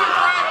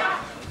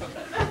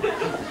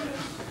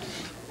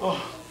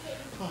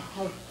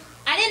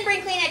 I didn't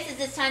bring Kleenexes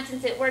this time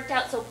since it worked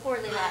out so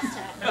poorly last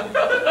time.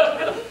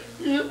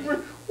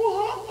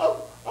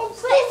 I'm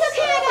so It's okay,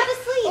 sorry. I gotta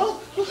sleep.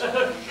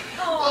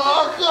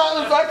 Oh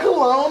God, is that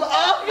cologne?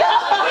 Oh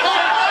God!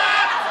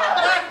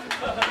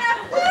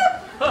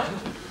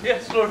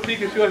 Yes, Lord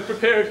Pikachu, I've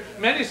prepared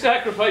many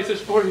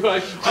sacrifices for you. I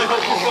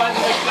hope you find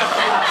them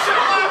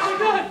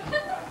acceptable.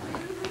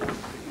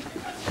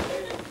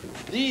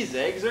 These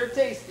eggs are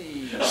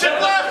tasty.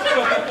 Ship left!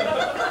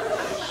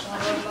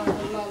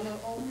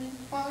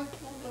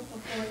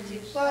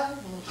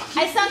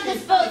 I sunk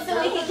this boat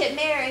so we could get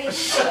married.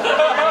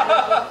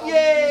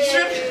 Yay!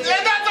 Ship,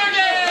 and that's our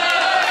game!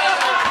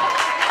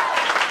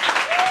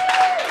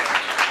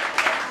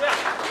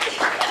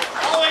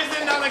 Always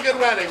end on a good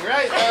wedding,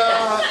 right?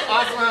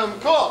 Awesome,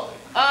 cool.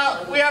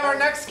 We have our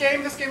next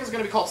game. This game is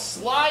going to be called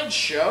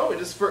Slideshow.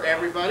 It is for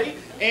everybody.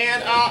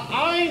 And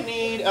I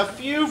need a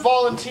few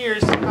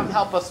volunteers to come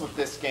help us with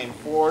this game,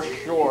 for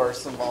sure.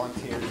 Some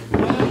volunteers.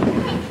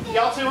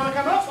 Y'all two want to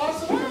come up?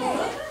 Awesome. Come on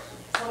up.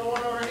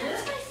 One over here.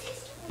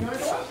 You want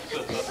to go up?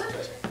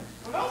 Perfect.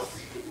 What else?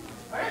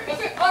 All right,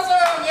 that's it.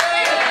 Awesome!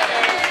 Yay!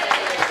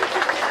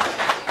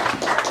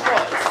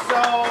 Cool.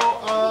 So,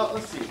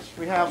 let's see.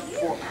 We have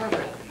four.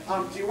 Perfect.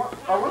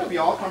 Are one of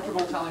y'all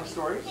comfortable telling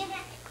stories?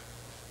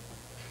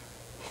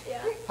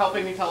 Yeah.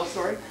 Helping me tell a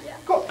story? Yeah.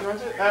 Cool. You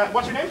want to,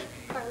 what's your name?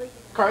 Carly.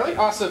 Carly?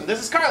 Awesome.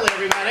 This is Carly,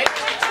 everybody. And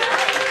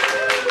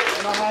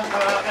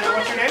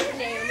what's your name?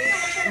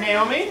 Naomi.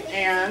 Naomi.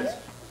 And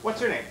what's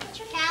your name?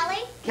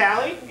 Callie?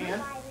 Callie.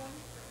 And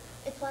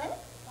It's what?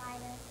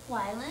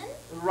 Wylan.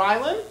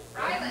 Rylan?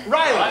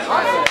 Rylan.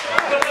 Awesome.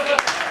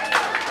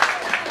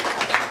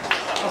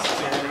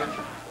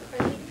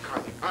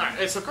 All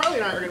right, so Carly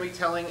and I are going to be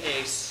telling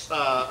a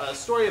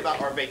story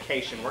about our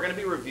vacation. We're going to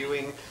be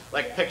reviewing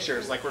like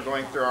pictures, like we're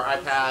going through our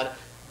iPad,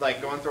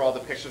 like going through all the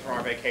pictures from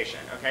our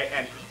vacation, okay?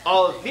 And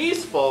all of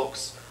these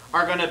folks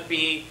are going to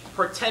be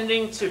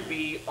pretending to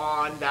be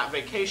on that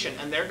vacation,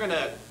 and they're going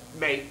to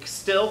make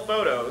still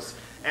photos,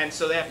 and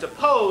so they have to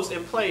pose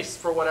in place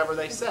for whatever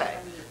they say.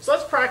 So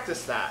let's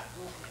practice that.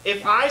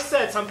 If I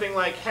said something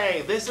like,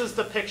 hey, this is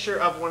the picture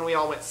of when we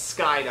all went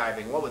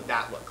skydiving, what would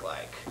that look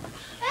like?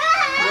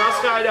 We're all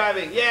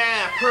skydiving.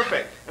 Yeah,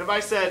 perfect. And if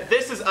I said,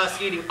 this is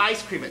us eating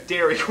ice cream at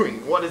Dairy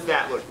Queen, what does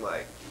that look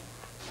like?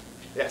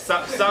 Yeah,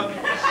 some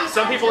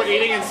people are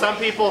eating and some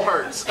people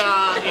hurt.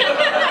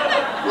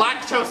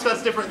 Lactose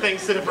does different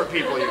things to different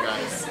people, you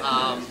guys.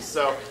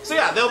 So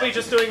yeah, they'll be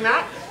just doing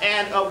that,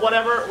 and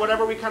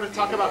whatever we kind of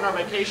talk about in our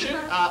vacation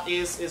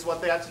is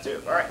what they have to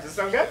do. All right, does this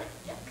sound good?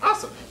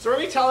 Awesome. So we're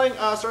going to be telling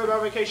a story about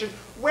our vacation.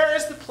 Where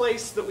is the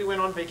place that we went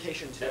on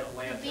vacation to?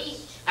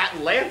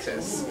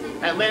 Atlantis.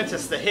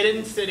 Atlantis, the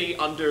hidden city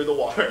under the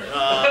water.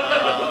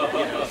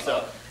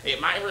 So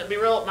it might be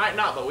real, it might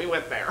not, but we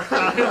went there.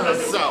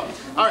 So,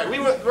 all right,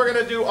 we're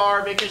going to do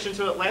our vacation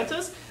to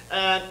Atlantis.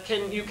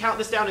 Can you count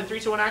this down in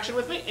 3, 2, 1, action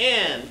with me?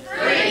 In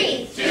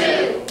 3,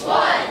 2,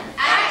 1,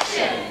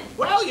 action!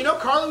 Well, you know,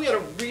 Carly, we had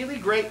a really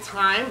great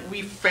time.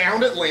 We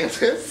found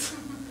Atlantis.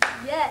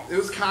 Yes. It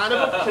was kind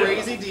of a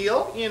crazy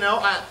deal, you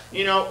know.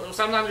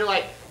 Sometimes you're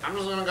like, I'm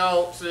just gonna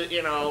go to,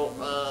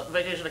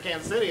 vacation to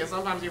Kansas City, and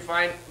sometimes you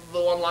find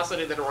the one lost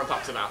city that everyone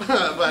talks about.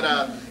 But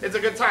it's a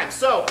good time.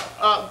 So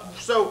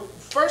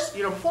first,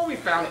 before we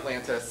found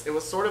Atlantis, it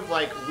was sort of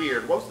like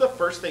weird. What was the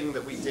first thing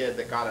that we did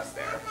that got us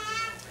there?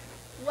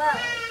 Well,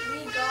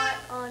 we got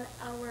on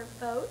our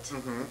boat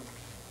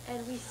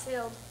and we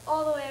sailed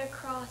all the way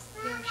across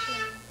the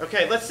ocean.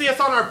 Okay, let's see us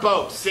on our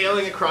boat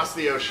sailing across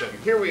the ocean.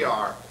 Here we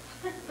are.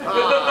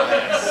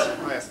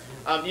 Yes.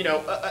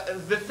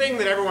 The thing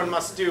that everyone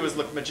must do is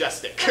look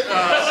majestic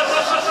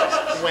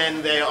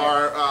when they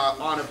are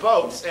on a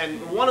boat, and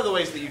one of the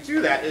ways that you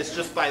do that is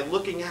just by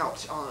looking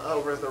out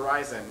over the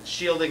horizon,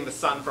 shielding the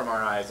sun from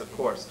our eyes, of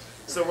course.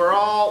 So we're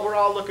all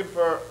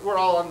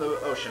on the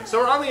ocean. So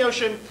we're on the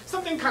ocean.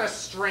 Something kind of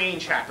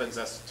strange happens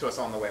to us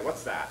on the way.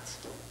 What's that?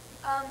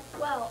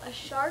 Well, a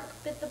shark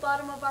bit the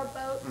bottom of our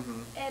boat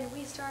and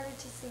we started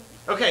to sink.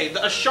 Okay,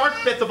 a shark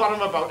bit the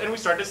bottom of a boat and we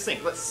started to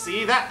sink. Let's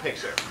see that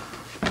picture.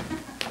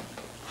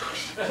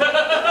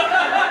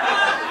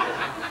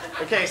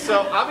 Okay,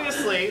 so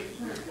obviously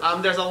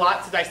there's a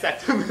lot to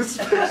dissect in this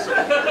picture.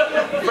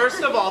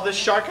 First of all, this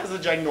shark has a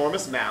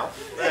ginormous mouth.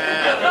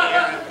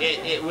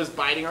 It was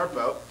biting our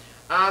boat.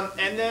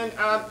 And then,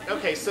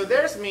 okay, so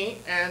there's me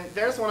and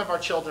there's one of our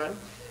children.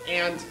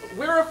 And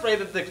we were afraid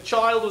that the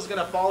child was going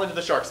to fall into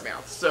the shark's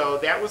mouth, so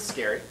that was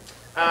scary.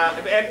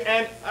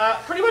 And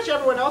pretty much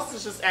everyone else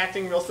is just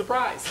acting real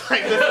surprised.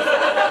 Like this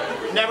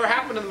has never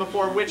happened to them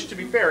before, which, to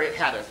be fair, it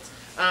hadn't.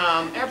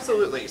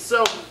 Absolutely.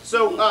 So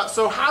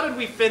how did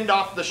we fend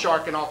off the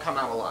shark and all come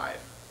out alive?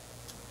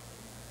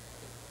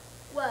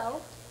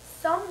 Well,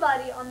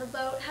 somebody on the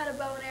boat had a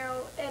bow and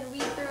arrow and we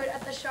threw it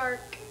at the shark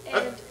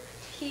and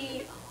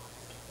he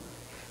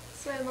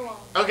swam along.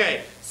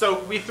 Okay,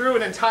 so we threw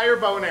an entire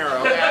bow and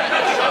arrow at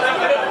the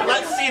shark.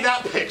 Let's see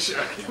that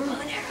picture. Bow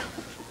and arrow.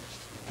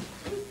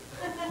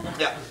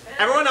 Yeah.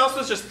 Everyone else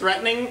was just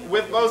threatening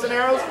with bows and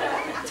arrows.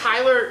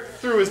 Tyler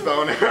threw his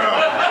bow and arrow.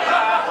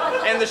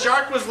 And the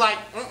shark was like,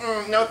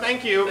 no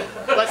thank you.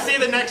 Let's see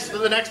the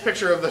next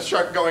picture of the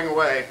shark going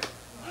away.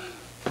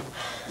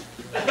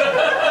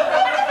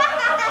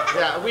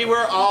 Yeah, we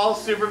were all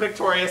super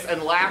victorious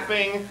and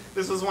laughing.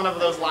 This was one of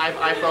those live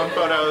iPhone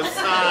photos.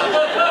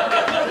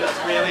 It was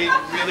really,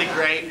 really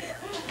great.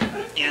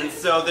 And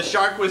so the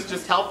shark was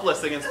just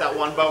helpless against that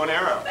one bow and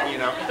arrow, you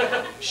know.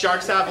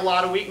 Sharks have a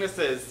lot of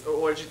weaknesses.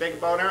 What did you think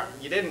of bow and arrow?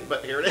 You didn't,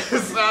 but here it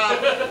is.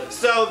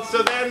 So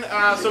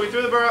we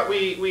threw the bow out,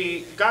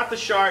 we got the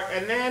shark,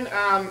 and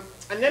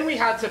then we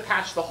had to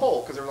patch the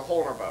hole, because there was a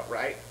hole in our boat,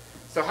 right?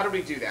 So how did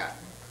we do that?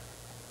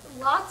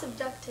 Lots of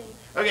duct tape.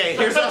 Okay,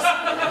 here's us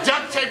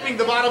duct taping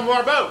the bottom of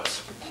our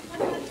boat.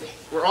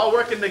 We're all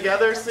working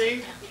together,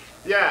 see?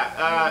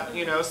 Yeah,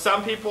 you know,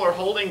 some people are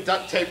holding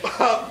duct tape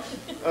up.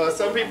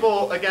 Some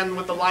people, again,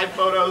 with the live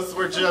photos,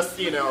 were just,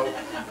 you know,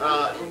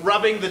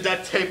 rubbing the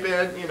duct tape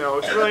in. You know,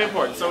 it's really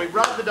important. So we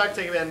rubbed the duct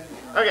tape in.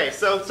 Okay,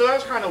 so that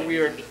was kind of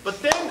weird. But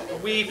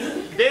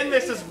then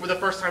this is the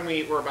first time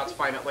we were about to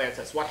find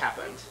Atlantis. What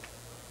happened?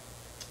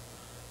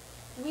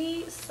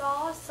 We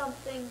saw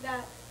something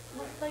that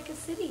looked like a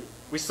city.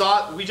 We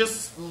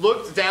just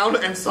looked down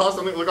and saw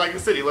something that looked like a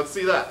city. Let's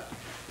see that.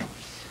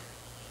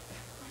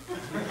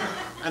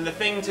 And the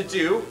thing to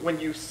do when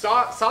you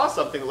saw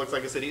something that looks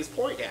like a city is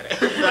point at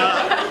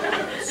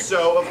it.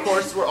 So, of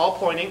course, we're all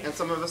pointing, and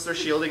some of us are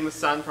shielding the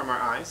sun from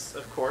our eyes,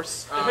 of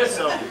course.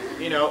 So,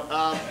 you know,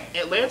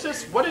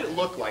 Atlantis, what did it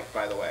look like,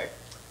 by the way?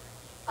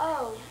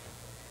 Oh,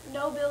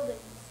 no buildings.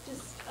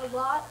 Just a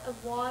lot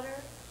of water.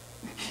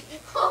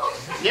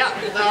 Yeah,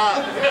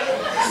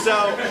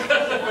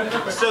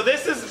 so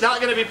this is not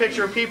going to be a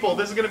picture of people,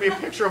 this is going to be a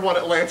picture of what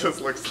Atlantis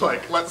looks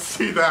like. Let's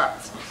see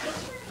that.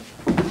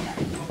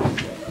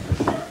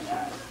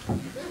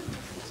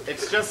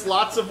 It's just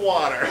lots of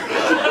water.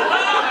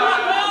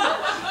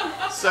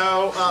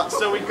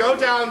 So we go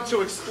down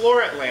to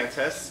explore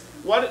Atlantis.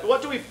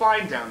 What do we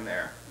find down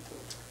there?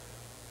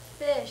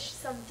 Fish,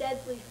 some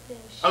deadly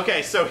fish.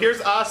 Okay, so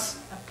here's us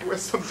with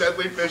some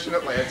deadly fish in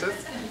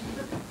Atlantis.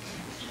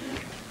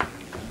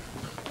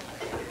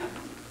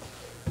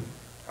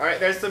 All right,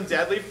 there's some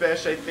deadly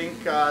fish. I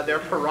think they're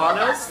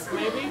piranhas,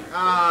 maybe.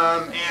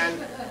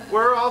 And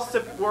we're all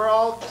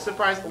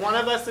surprised. One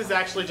of us is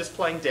actually just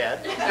playing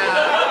dead,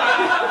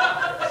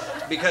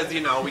 because,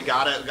 you know, we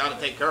gotta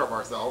take care of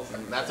ourselves,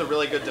 and that's a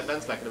really good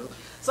defense mechanism.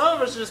 Some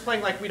of us are just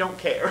playing like we don't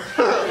care,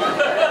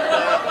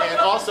 and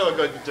also a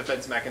good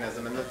defense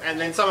mechanism. And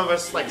then some of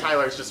us, like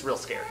Tyler, is just real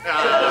scared.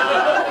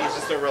 He's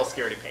just a real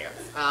scaredy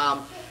pants.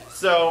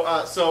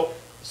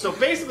 So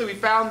basically, we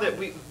found that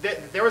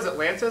there was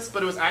Atlantis,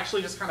 but it was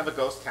actually just kind of a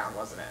ghost town,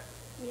 wasn't it?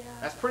 Yeah.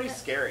 That's pretty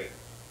scary.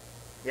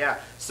 Yeah.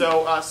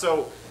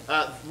 So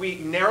we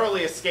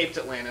narrowly escaped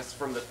Atlantis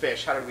from the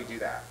fish. How did we do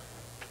that?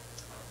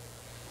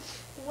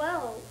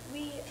 Well,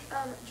 we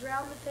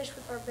drowned the fish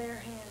with our bare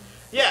hands.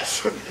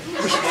 Yes.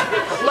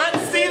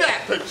 Let's see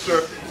that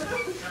picture.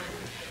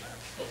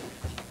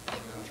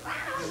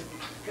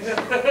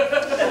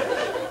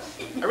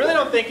 I really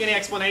don't think any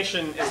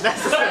explanation is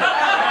necessary,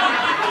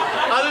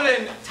 other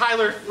than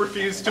Tyler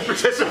refused to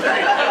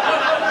participate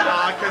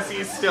because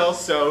he's still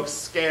so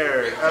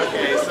scared.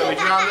 Okay, so we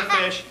drowned the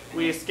fish,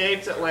 we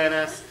escaped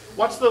Atlantis.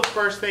 What's the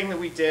first thing that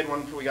we did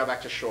when we got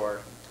back to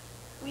shore?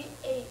 We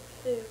ate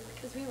food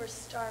because we were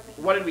starving.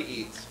 What did we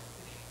eat?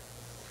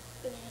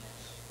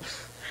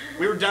 Bananas.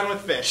 We were done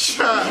with fish.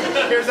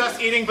 Here's us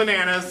eating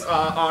bananas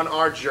on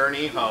our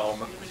journey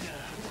home.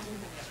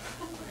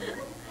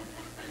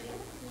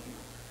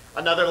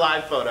 Another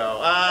live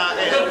photo.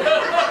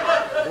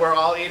 We're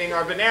all eating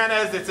our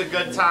bananas. It's a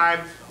good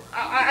time.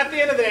 At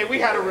the end of the day, we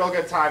had a real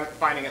good time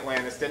finding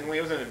Atlantis, didn't we?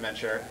 It was an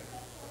adventure.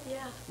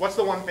 Yeah. What's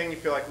the one thing you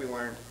feel like we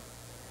learned?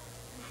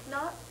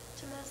 Not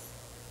to mess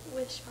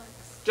with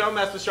sharks. Don't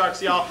mess with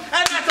sharks, y'all. And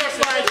that's our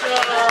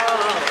slideshow!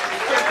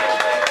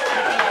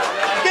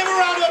 Give a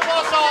round of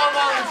applause to all our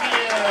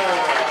volunteers!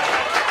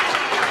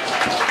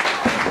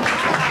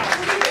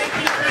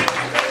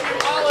 Thank you,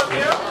 all of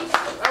you.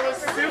 That was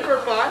super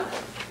fun.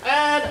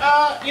 And,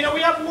 you know,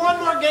 we have one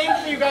more game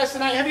for you guys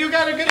tonight. Have you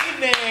got a good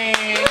evening?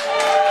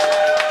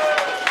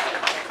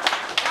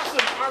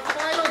 Awesome. Our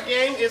final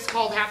game is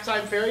called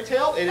Halftime Fairy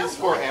Tale. It is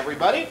for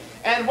everybody.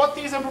 And what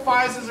these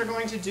improvisers are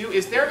going to do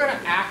is they're going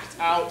to act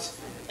out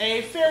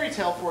a fairy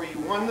tale for you,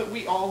 one that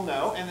we all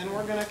know, and then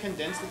we're going to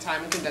condense the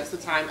time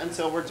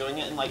until we're doing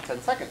it in like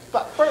 10 seconds.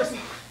 But first,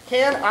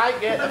 can I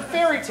get a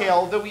fairy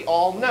tale that we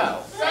all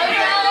know?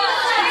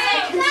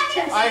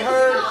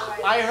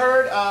 I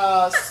heard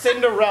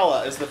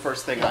Cinderella is the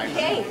first thing I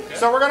heard.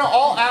 So we're going to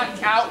all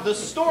act out the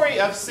story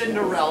of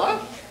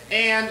Cinderella,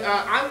 and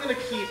I'm going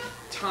to keep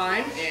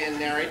time and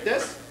narrate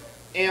this.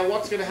 And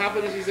what's going to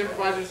happen is these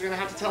improvisers are going to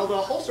have to tell the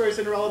whole story of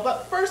Cinderella.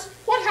 But first,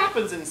 what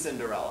happens in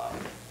Cinderella?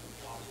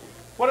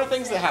 What are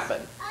things that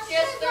happen? She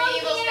has 3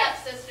 evil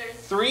stepsisters.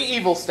 3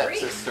 evil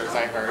stepsisters,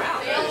 I heard.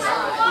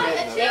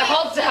 They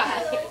all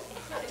die.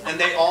 And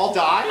they all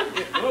die?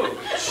 Ooh,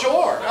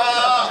 sure.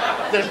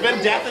 There's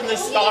been death in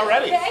this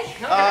already.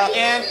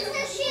 And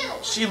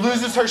she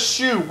loses her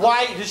shoe.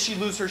 Why does she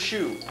lose her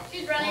shoe?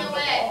 She's running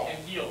away.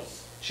 In heels.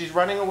 She's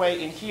running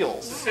away in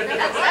heels.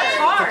 That's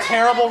hard. It's a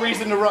terrible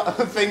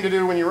thing to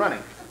do when you're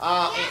running.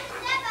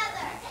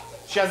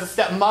 She has a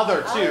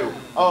stepmother too.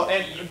 Oh,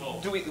 and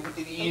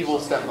evil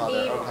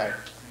stepmother. Okay.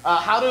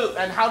 How do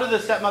the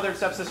stepmother and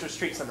stepsisters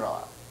treat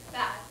Cinderella?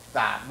 Bad.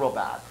 Bad, real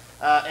bad.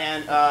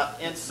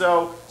 And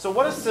so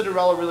what does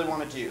Cinderella really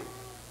want to do?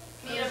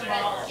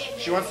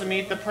 She wants to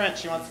meet the prince.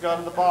 She wants to go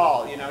to the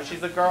ball. You know,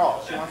 she's a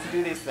girl. She wants to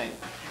do these things.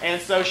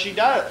 And so she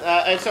does.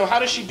 And so how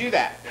does she do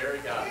that? Fairy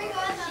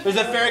godmother. There's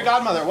a fairy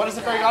godmother. What does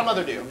the fairy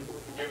godmother do?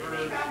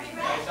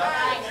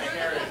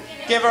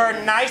 Give her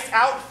a nice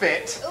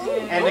outfit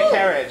and a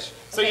carriage.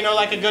 So, you know,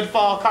 like a good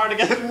fall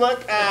cardigan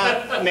look?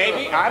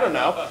 Maybe. I don't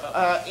know.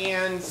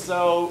 And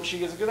so she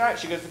gets a good night.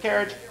 She gets the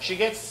carriage. She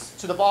gets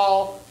to the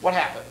ball. What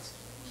happens?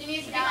 She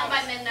needs to be home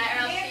by midnight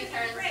or else she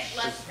turns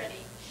less pretty.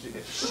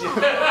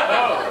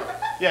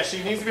 Yeah,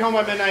 she needs to be home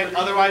by midnight.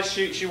 Otherwise,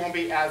 she won't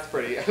be as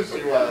pretty as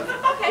she was.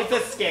 Okay. It's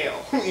a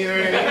scale. You know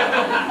what I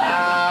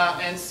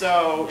mean? And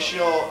so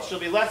she'll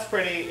be less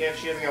pretty if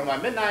she doesn't get home by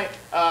midnight.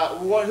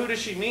 Who does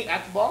she meet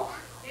at the ball?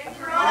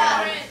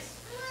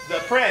 The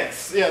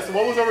prince. Yeah. So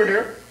what was over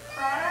here?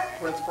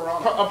 Prince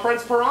Piranha.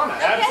 Prince Piranha.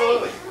 Okay.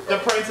 Absolutely. The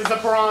prince is a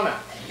piranha.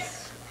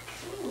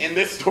 In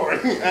this story.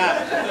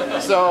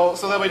 So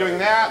they'll be doing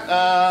that.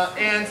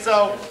 And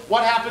so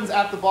what happens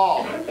at the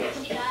ball?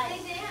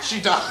 She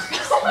dies.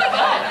 Oh my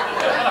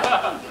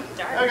God.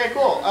 Okay,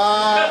 cool.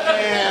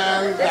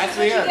 And that's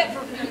the end.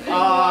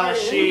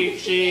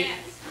 She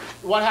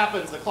what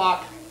happens? The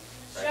clock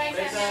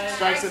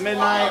strikes at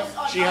midnight.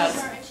 She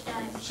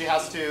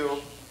has to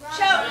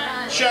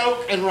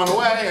choke and run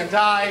away and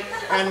die.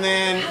 And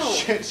then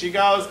she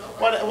goes.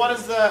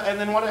 And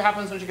then what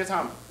happens when she gets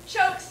home?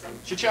 Chokes.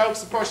 She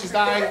chokes. Of course, she's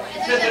dying.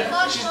 And then the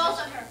clock falls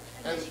on her.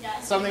 And she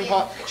dies.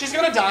 She's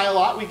gonna die a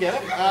lot. We get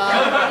it.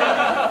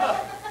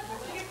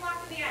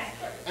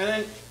 And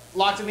then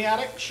locked in the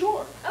attic?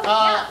 Sure.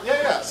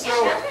 Yeah. So,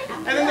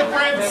 and then the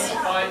prince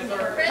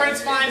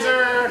finds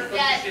her.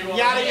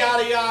 Yada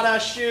yada yada.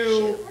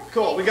 Shoo.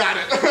 Cool. We got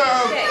it.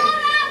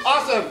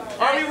 Awesome.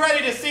 Are we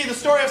ready to see the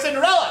story of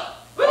Cinderella?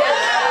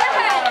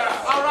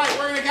 Yes. All right.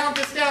 We're gonna count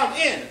this down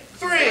in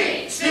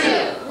 3, 2,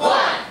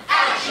 1.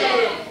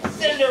 Action.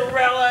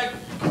 Cinderella,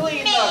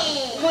 clean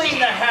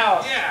the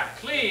house. Yeah,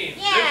 clean.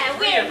 Yeah, There's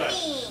three we're of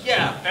us. mean.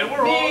 Yeah, And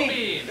we're all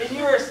mean. And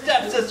your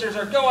stepsisters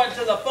are going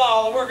to the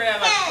ball, and we're gonna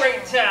have a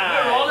great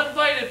time. We're all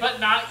invited, but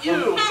not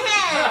you. Fix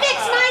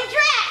my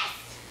dress.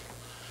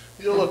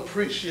 You'll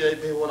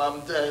appreciate me when I'm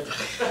dead.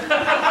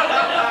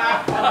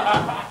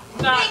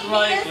 Not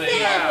likely.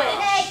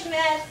 Next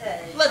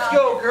message. Let's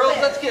go, girls.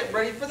 Let's get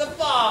ready for the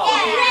ball.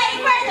 Get ready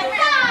for the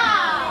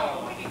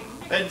ball.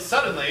 Then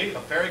suddenly, a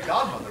fairy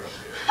godmother appeared.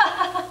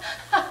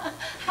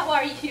 How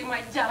are you,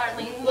 my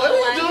darling? What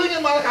are you doing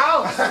in my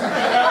house?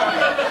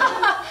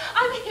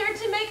 I'm here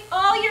to make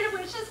all your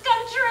wishes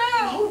come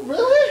true. Oh,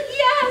 really?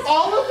 Yes.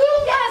 All of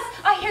them? Yes.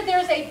 I hear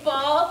there's a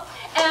ball,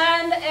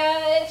 and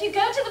if you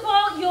go to the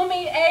ball, you'll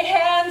meet a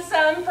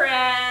handsome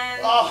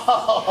prince.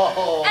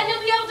 Oh. And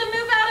you'll be able to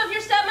move out of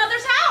your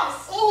stepmother's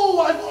house. Oh,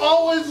 I've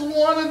always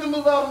wanted to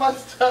move out of my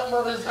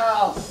stepmother's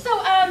house.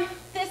 So,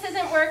 this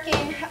isn't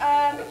working.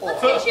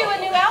 Let's get you a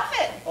new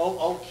outfit.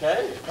 Oh,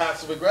 okay.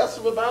 Passive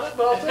aggressive about it,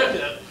 but I'll take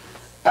it.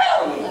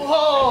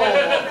 Oh,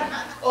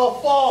 a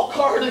fall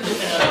cardigan.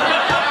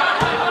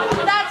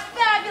 That's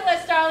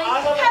fabulous, darling.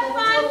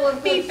 Have fun.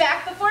 Be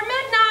back before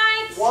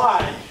midnight.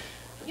 Why?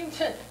 You.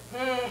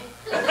 I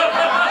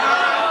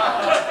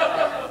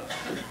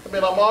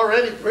mean, I'm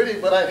already pretty,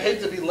 but I'd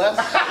hate to be less.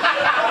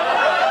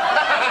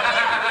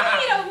 You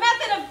need a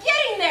method of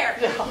getting there.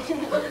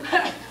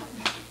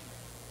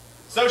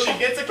 So she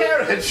gets a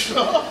carriage.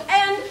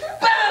 And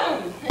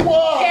boom!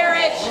 Whoa.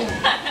 Carriage.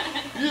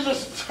 You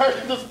just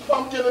turned this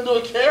pumpkin into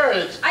a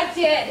carriage. I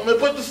did. Let me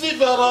put the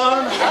seatbelt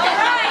on. All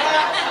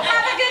right.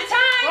 Have a good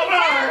time.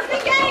 Dance the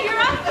game. You're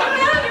off.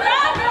 You're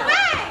on your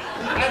way.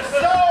 And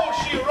so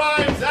she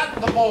arrives at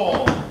the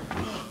ball.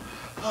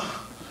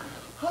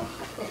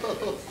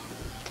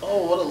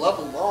 Oh, what a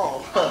lovely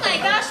ball. Oh my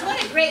gosh, what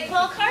a great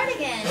fall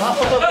cardigan. It has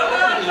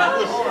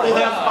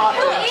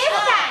pockets. Who is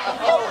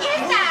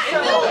that?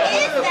 Who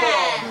is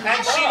that?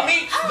 And she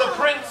meets the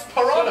Prince So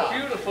Piranha.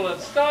 beautiful and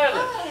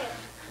stylish.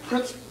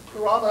 Prince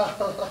Piranha.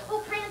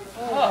 Oh, Prince.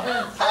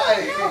 Hi.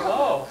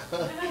 Oh,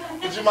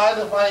 Would you mind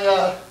if I,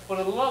 what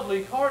a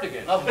lovely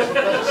cardigan. oh, thank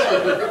you.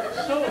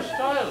 So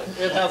stylish.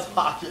 It has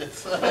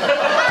pockets.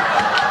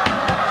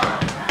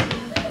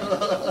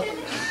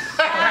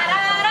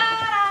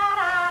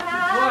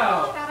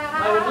 Wow.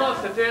 I would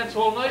love to dance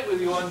all night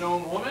with you,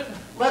 unknown woman.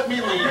 Let me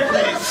leave,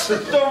 please.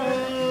 Look,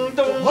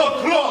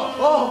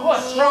 Oh,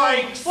 What?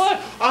 strikes.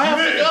 What? I have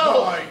to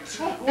go.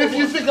 If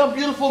you think I'm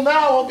beautiful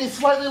now, I'll be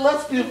slightly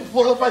less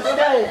beautiful if I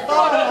stay.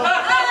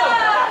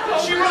 Oh.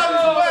 She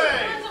runs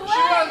away. She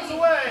runs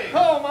away.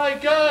 Oh my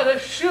God, a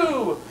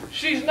shoe.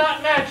 She's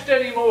not matched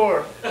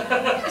anymore.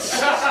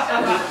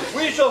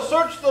 We shall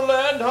search the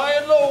land high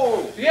and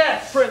low.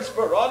 Yes. Prince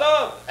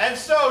Piranha. And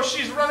so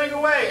she's running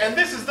away, and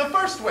this is the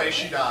first way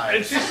she And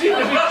dies. she seemed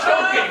to be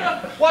choking.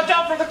 Watch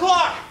out for the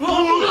clock.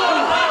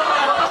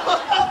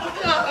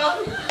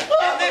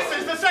 And this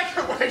is the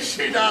second way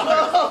she dies.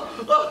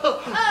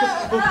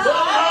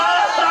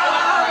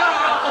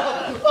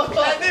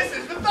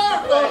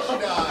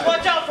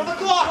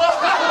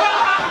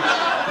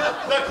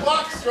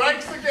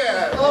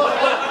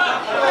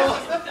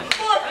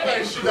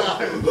 she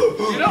died.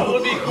 You know, it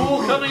would be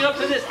cool coming up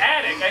to this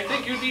attic. I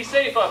think you'd be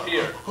safe up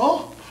here.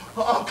 Oh,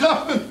 I'm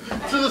coming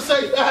to the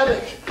safe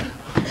attic.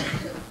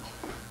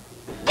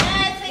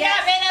 Yes, we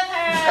got rid of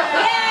her.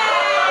 Yeah!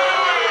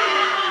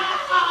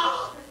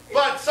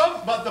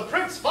 But the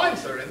prince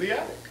finds her in the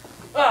attic.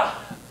 Ah,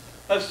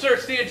 I've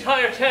searched the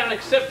entire town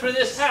except for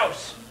this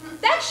house.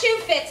 That shoe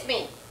fits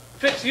me.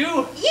 Fits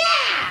you?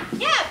 Yeah!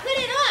 Yeah, put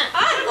it on.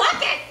 I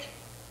like it.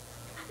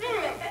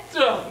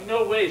 Oh,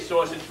 no way,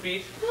 sausage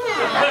feet.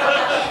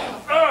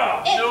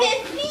 It No.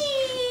 fits me.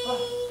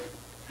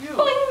 You.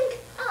 Boing.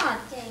 Aw,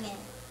 dang it.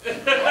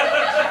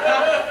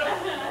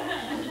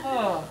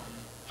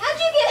 How'd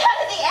you get out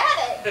of the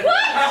attic?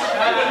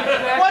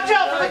 What? Watch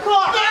out for the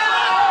clock!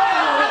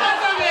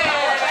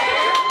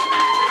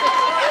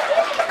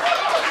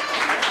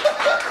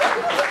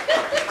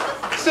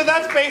 So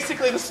that's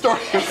basically the story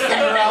of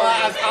Cinderella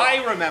as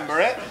I remember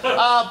it.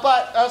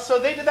 So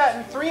they did that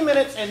in 3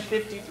 minutes and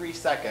 53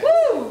 seconds.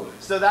 Woo!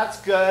 So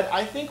that's good.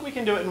 I think we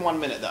can do it in 1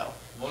 minute though.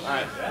 All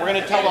right. We're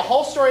going to tell the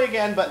whole story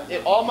again, but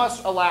it all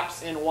must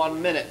elapse in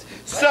 1 minute.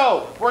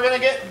 So we're going to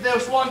get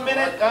this 1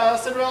 minute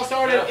Cinderella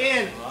started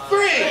in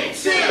 3,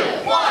 2, 1,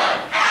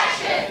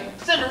 action!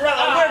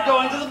 Cinderella, we're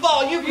going to the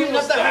ball. You clean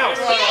up the house.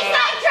 Get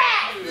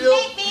sidetracked!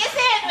 Make me a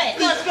sandwich!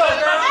 Let's go,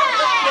 girl.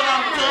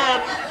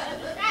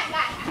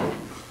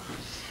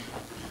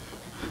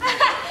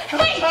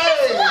 Hey,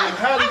 guess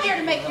what? I'm here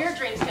to make your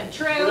dreams come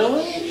true.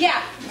 Really?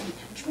 Yeah.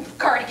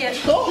 Cardigan.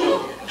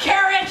 Oh.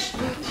 Carriage.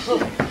 Buckle up.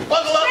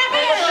 Grab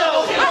it.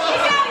 Oh, Off you go.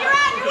 You're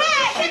on your way.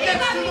 She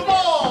gets to the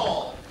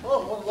ball! oh,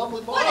 what a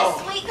lovely ball. What a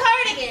sweet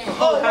cardigan!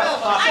 Oh, yeah.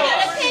 I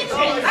got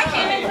attention! I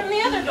came in from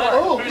the other door.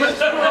 Oh, Prince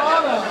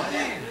Piranha.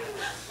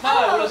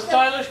 My, what a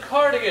stylish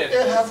cardigan.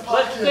 It has Let's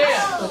pockets.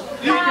 dance.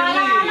 You can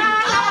leave.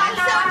 Oh, I'm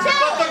so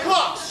jealous! But the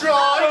clock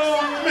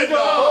strikes midnight!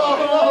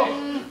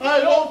 Oh, I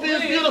won't be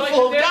as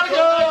beautiful. Gotta She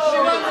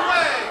go. runs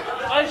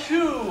away! My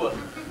shoe.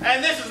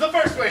 And this is the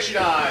first way she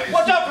dies.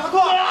 Watch out for the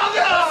clock!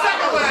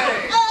 Second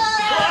way!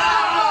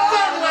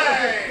 Third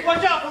way!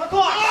 Watch out for the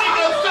clock! She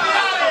goes to the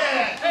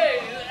attic!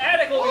 Hey, the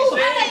attic will be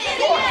safe. 5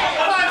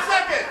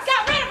 seconds!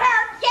 Got rid of her.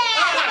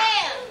 Yeah,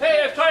 bam!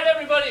 Hey, I've tried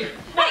everybody.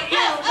 Not you,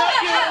 not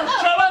you.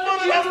 Shut up, no,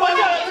 Yes, watch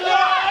out!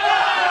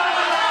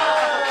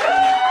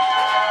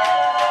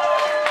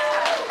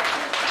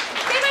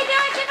 Did we do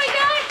it? Did we do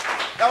it?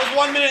 That was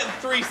 1 minute and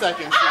 3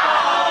 seconds.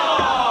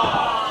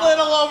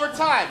 Little over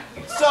time.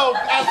 So,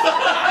 as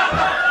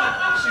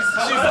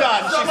she's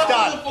done. She's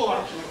done.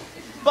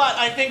 But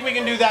I think we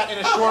can do that in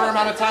a shorter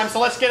amount of time. So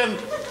let's get him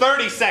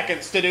 30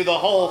 seconds to do the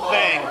whole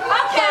thing.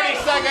 Okay.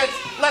 30 seconds.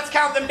 Let's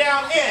count them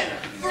down in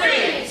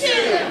 3,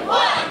 2, 1,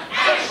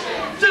 action.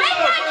 Make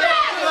my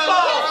dress. You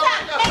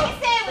suck! Make a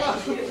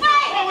sandwich!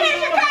 Hey, here's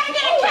your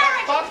cardigan and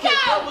carriage! Go!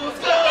 Oh, cool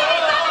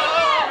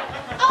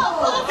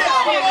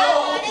stuff!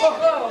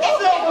 It's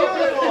so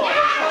beautiful!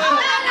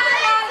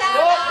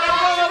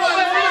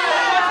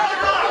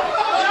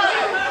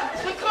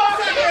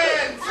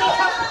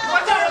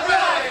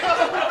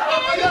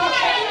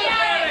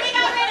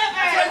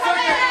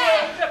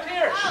 Up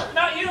here.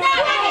 Not you.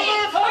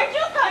 Where'd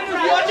you come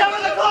from? Watch out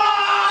for the clock!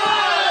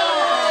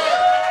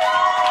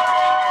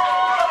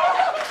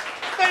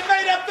 They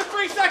made up the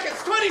 3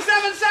 seconds.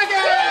 27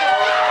 seconds!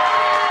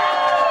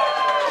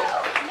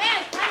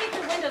 Man, I need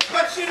your windows.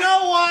 But you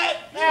know what?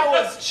 That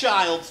was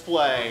child's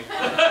play.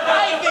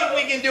 I think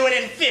we can do it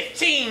in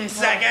 15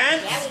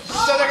 seconds.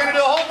 So they're going to do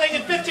the whole thing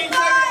in 15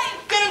 seconds.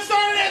 Get them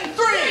started in 3,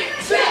 2,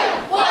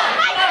 1.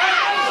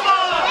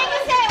 Make a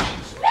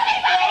sandwich!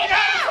 Everybody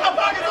now! My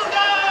pockets are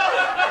down!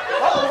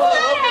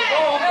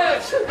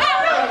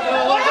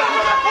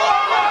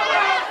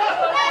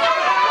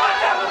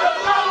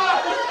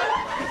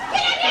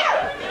 Get in here!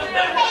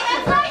 Hey,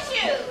 that's my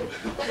shoe!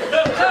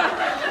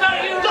 Not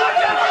you.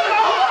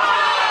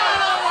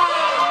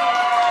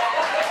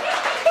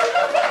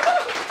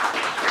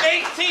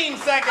 18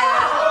 seconds. I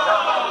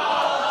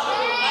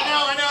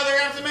know, they're going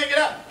to have to make it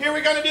up. Here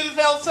we're going to do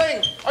the whole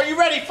thing. Are you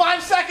ready?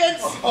 5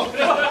 seconds.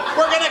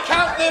 We're going to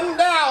count them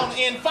down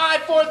in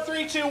 5, 4,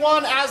 3, 2,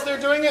 1 as they're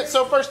doing it.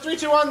 So first 3,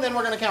 2, 1, then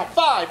we're going to count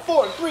 5,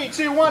 4, 3,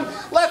 2, 1.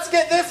 Let's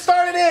get this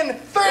started in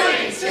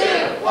 3, 2,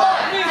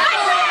 1.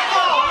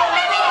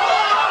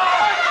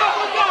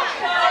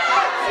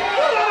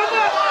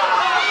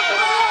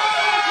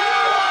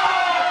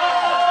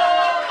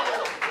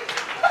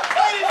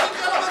 Ladies and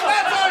gentlemen,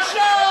 that's our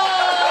show!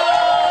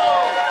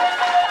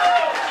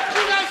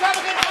 You guys have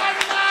a good time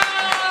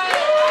tonight!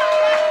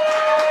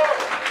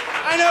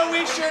 I know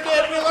we sure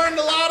did. We learned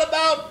a lot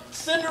about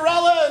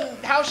Cinderella and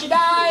how she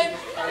died,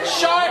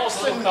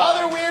 sharks and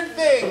other weird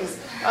things,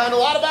 and a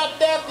lot about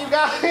death, you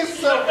guys.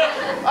 So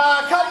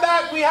come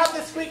back. We have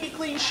the Squeaky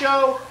Clean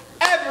show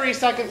every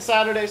second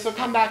Saturday, so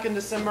come back in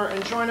December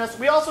and join us.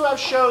 We also have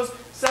shows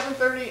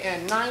 7:30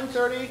 and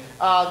 9:30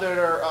 that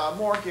are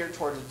more geared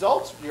towards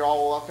adults. You're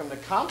all welcome to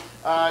come.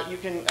 You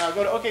can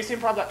go to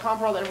okcimprov.com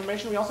for all the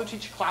information. We also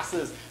teach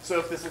classes, so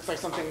if this looks like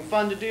something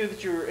fun to do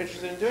that you're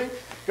interested in doing,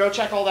 go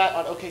check all that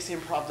on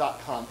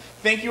okcimprov.com.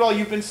 Thank you all.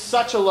 You've been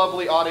such a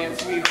lovely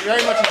audience. We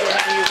very much enjoy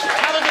having you.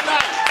 Have a good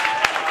night.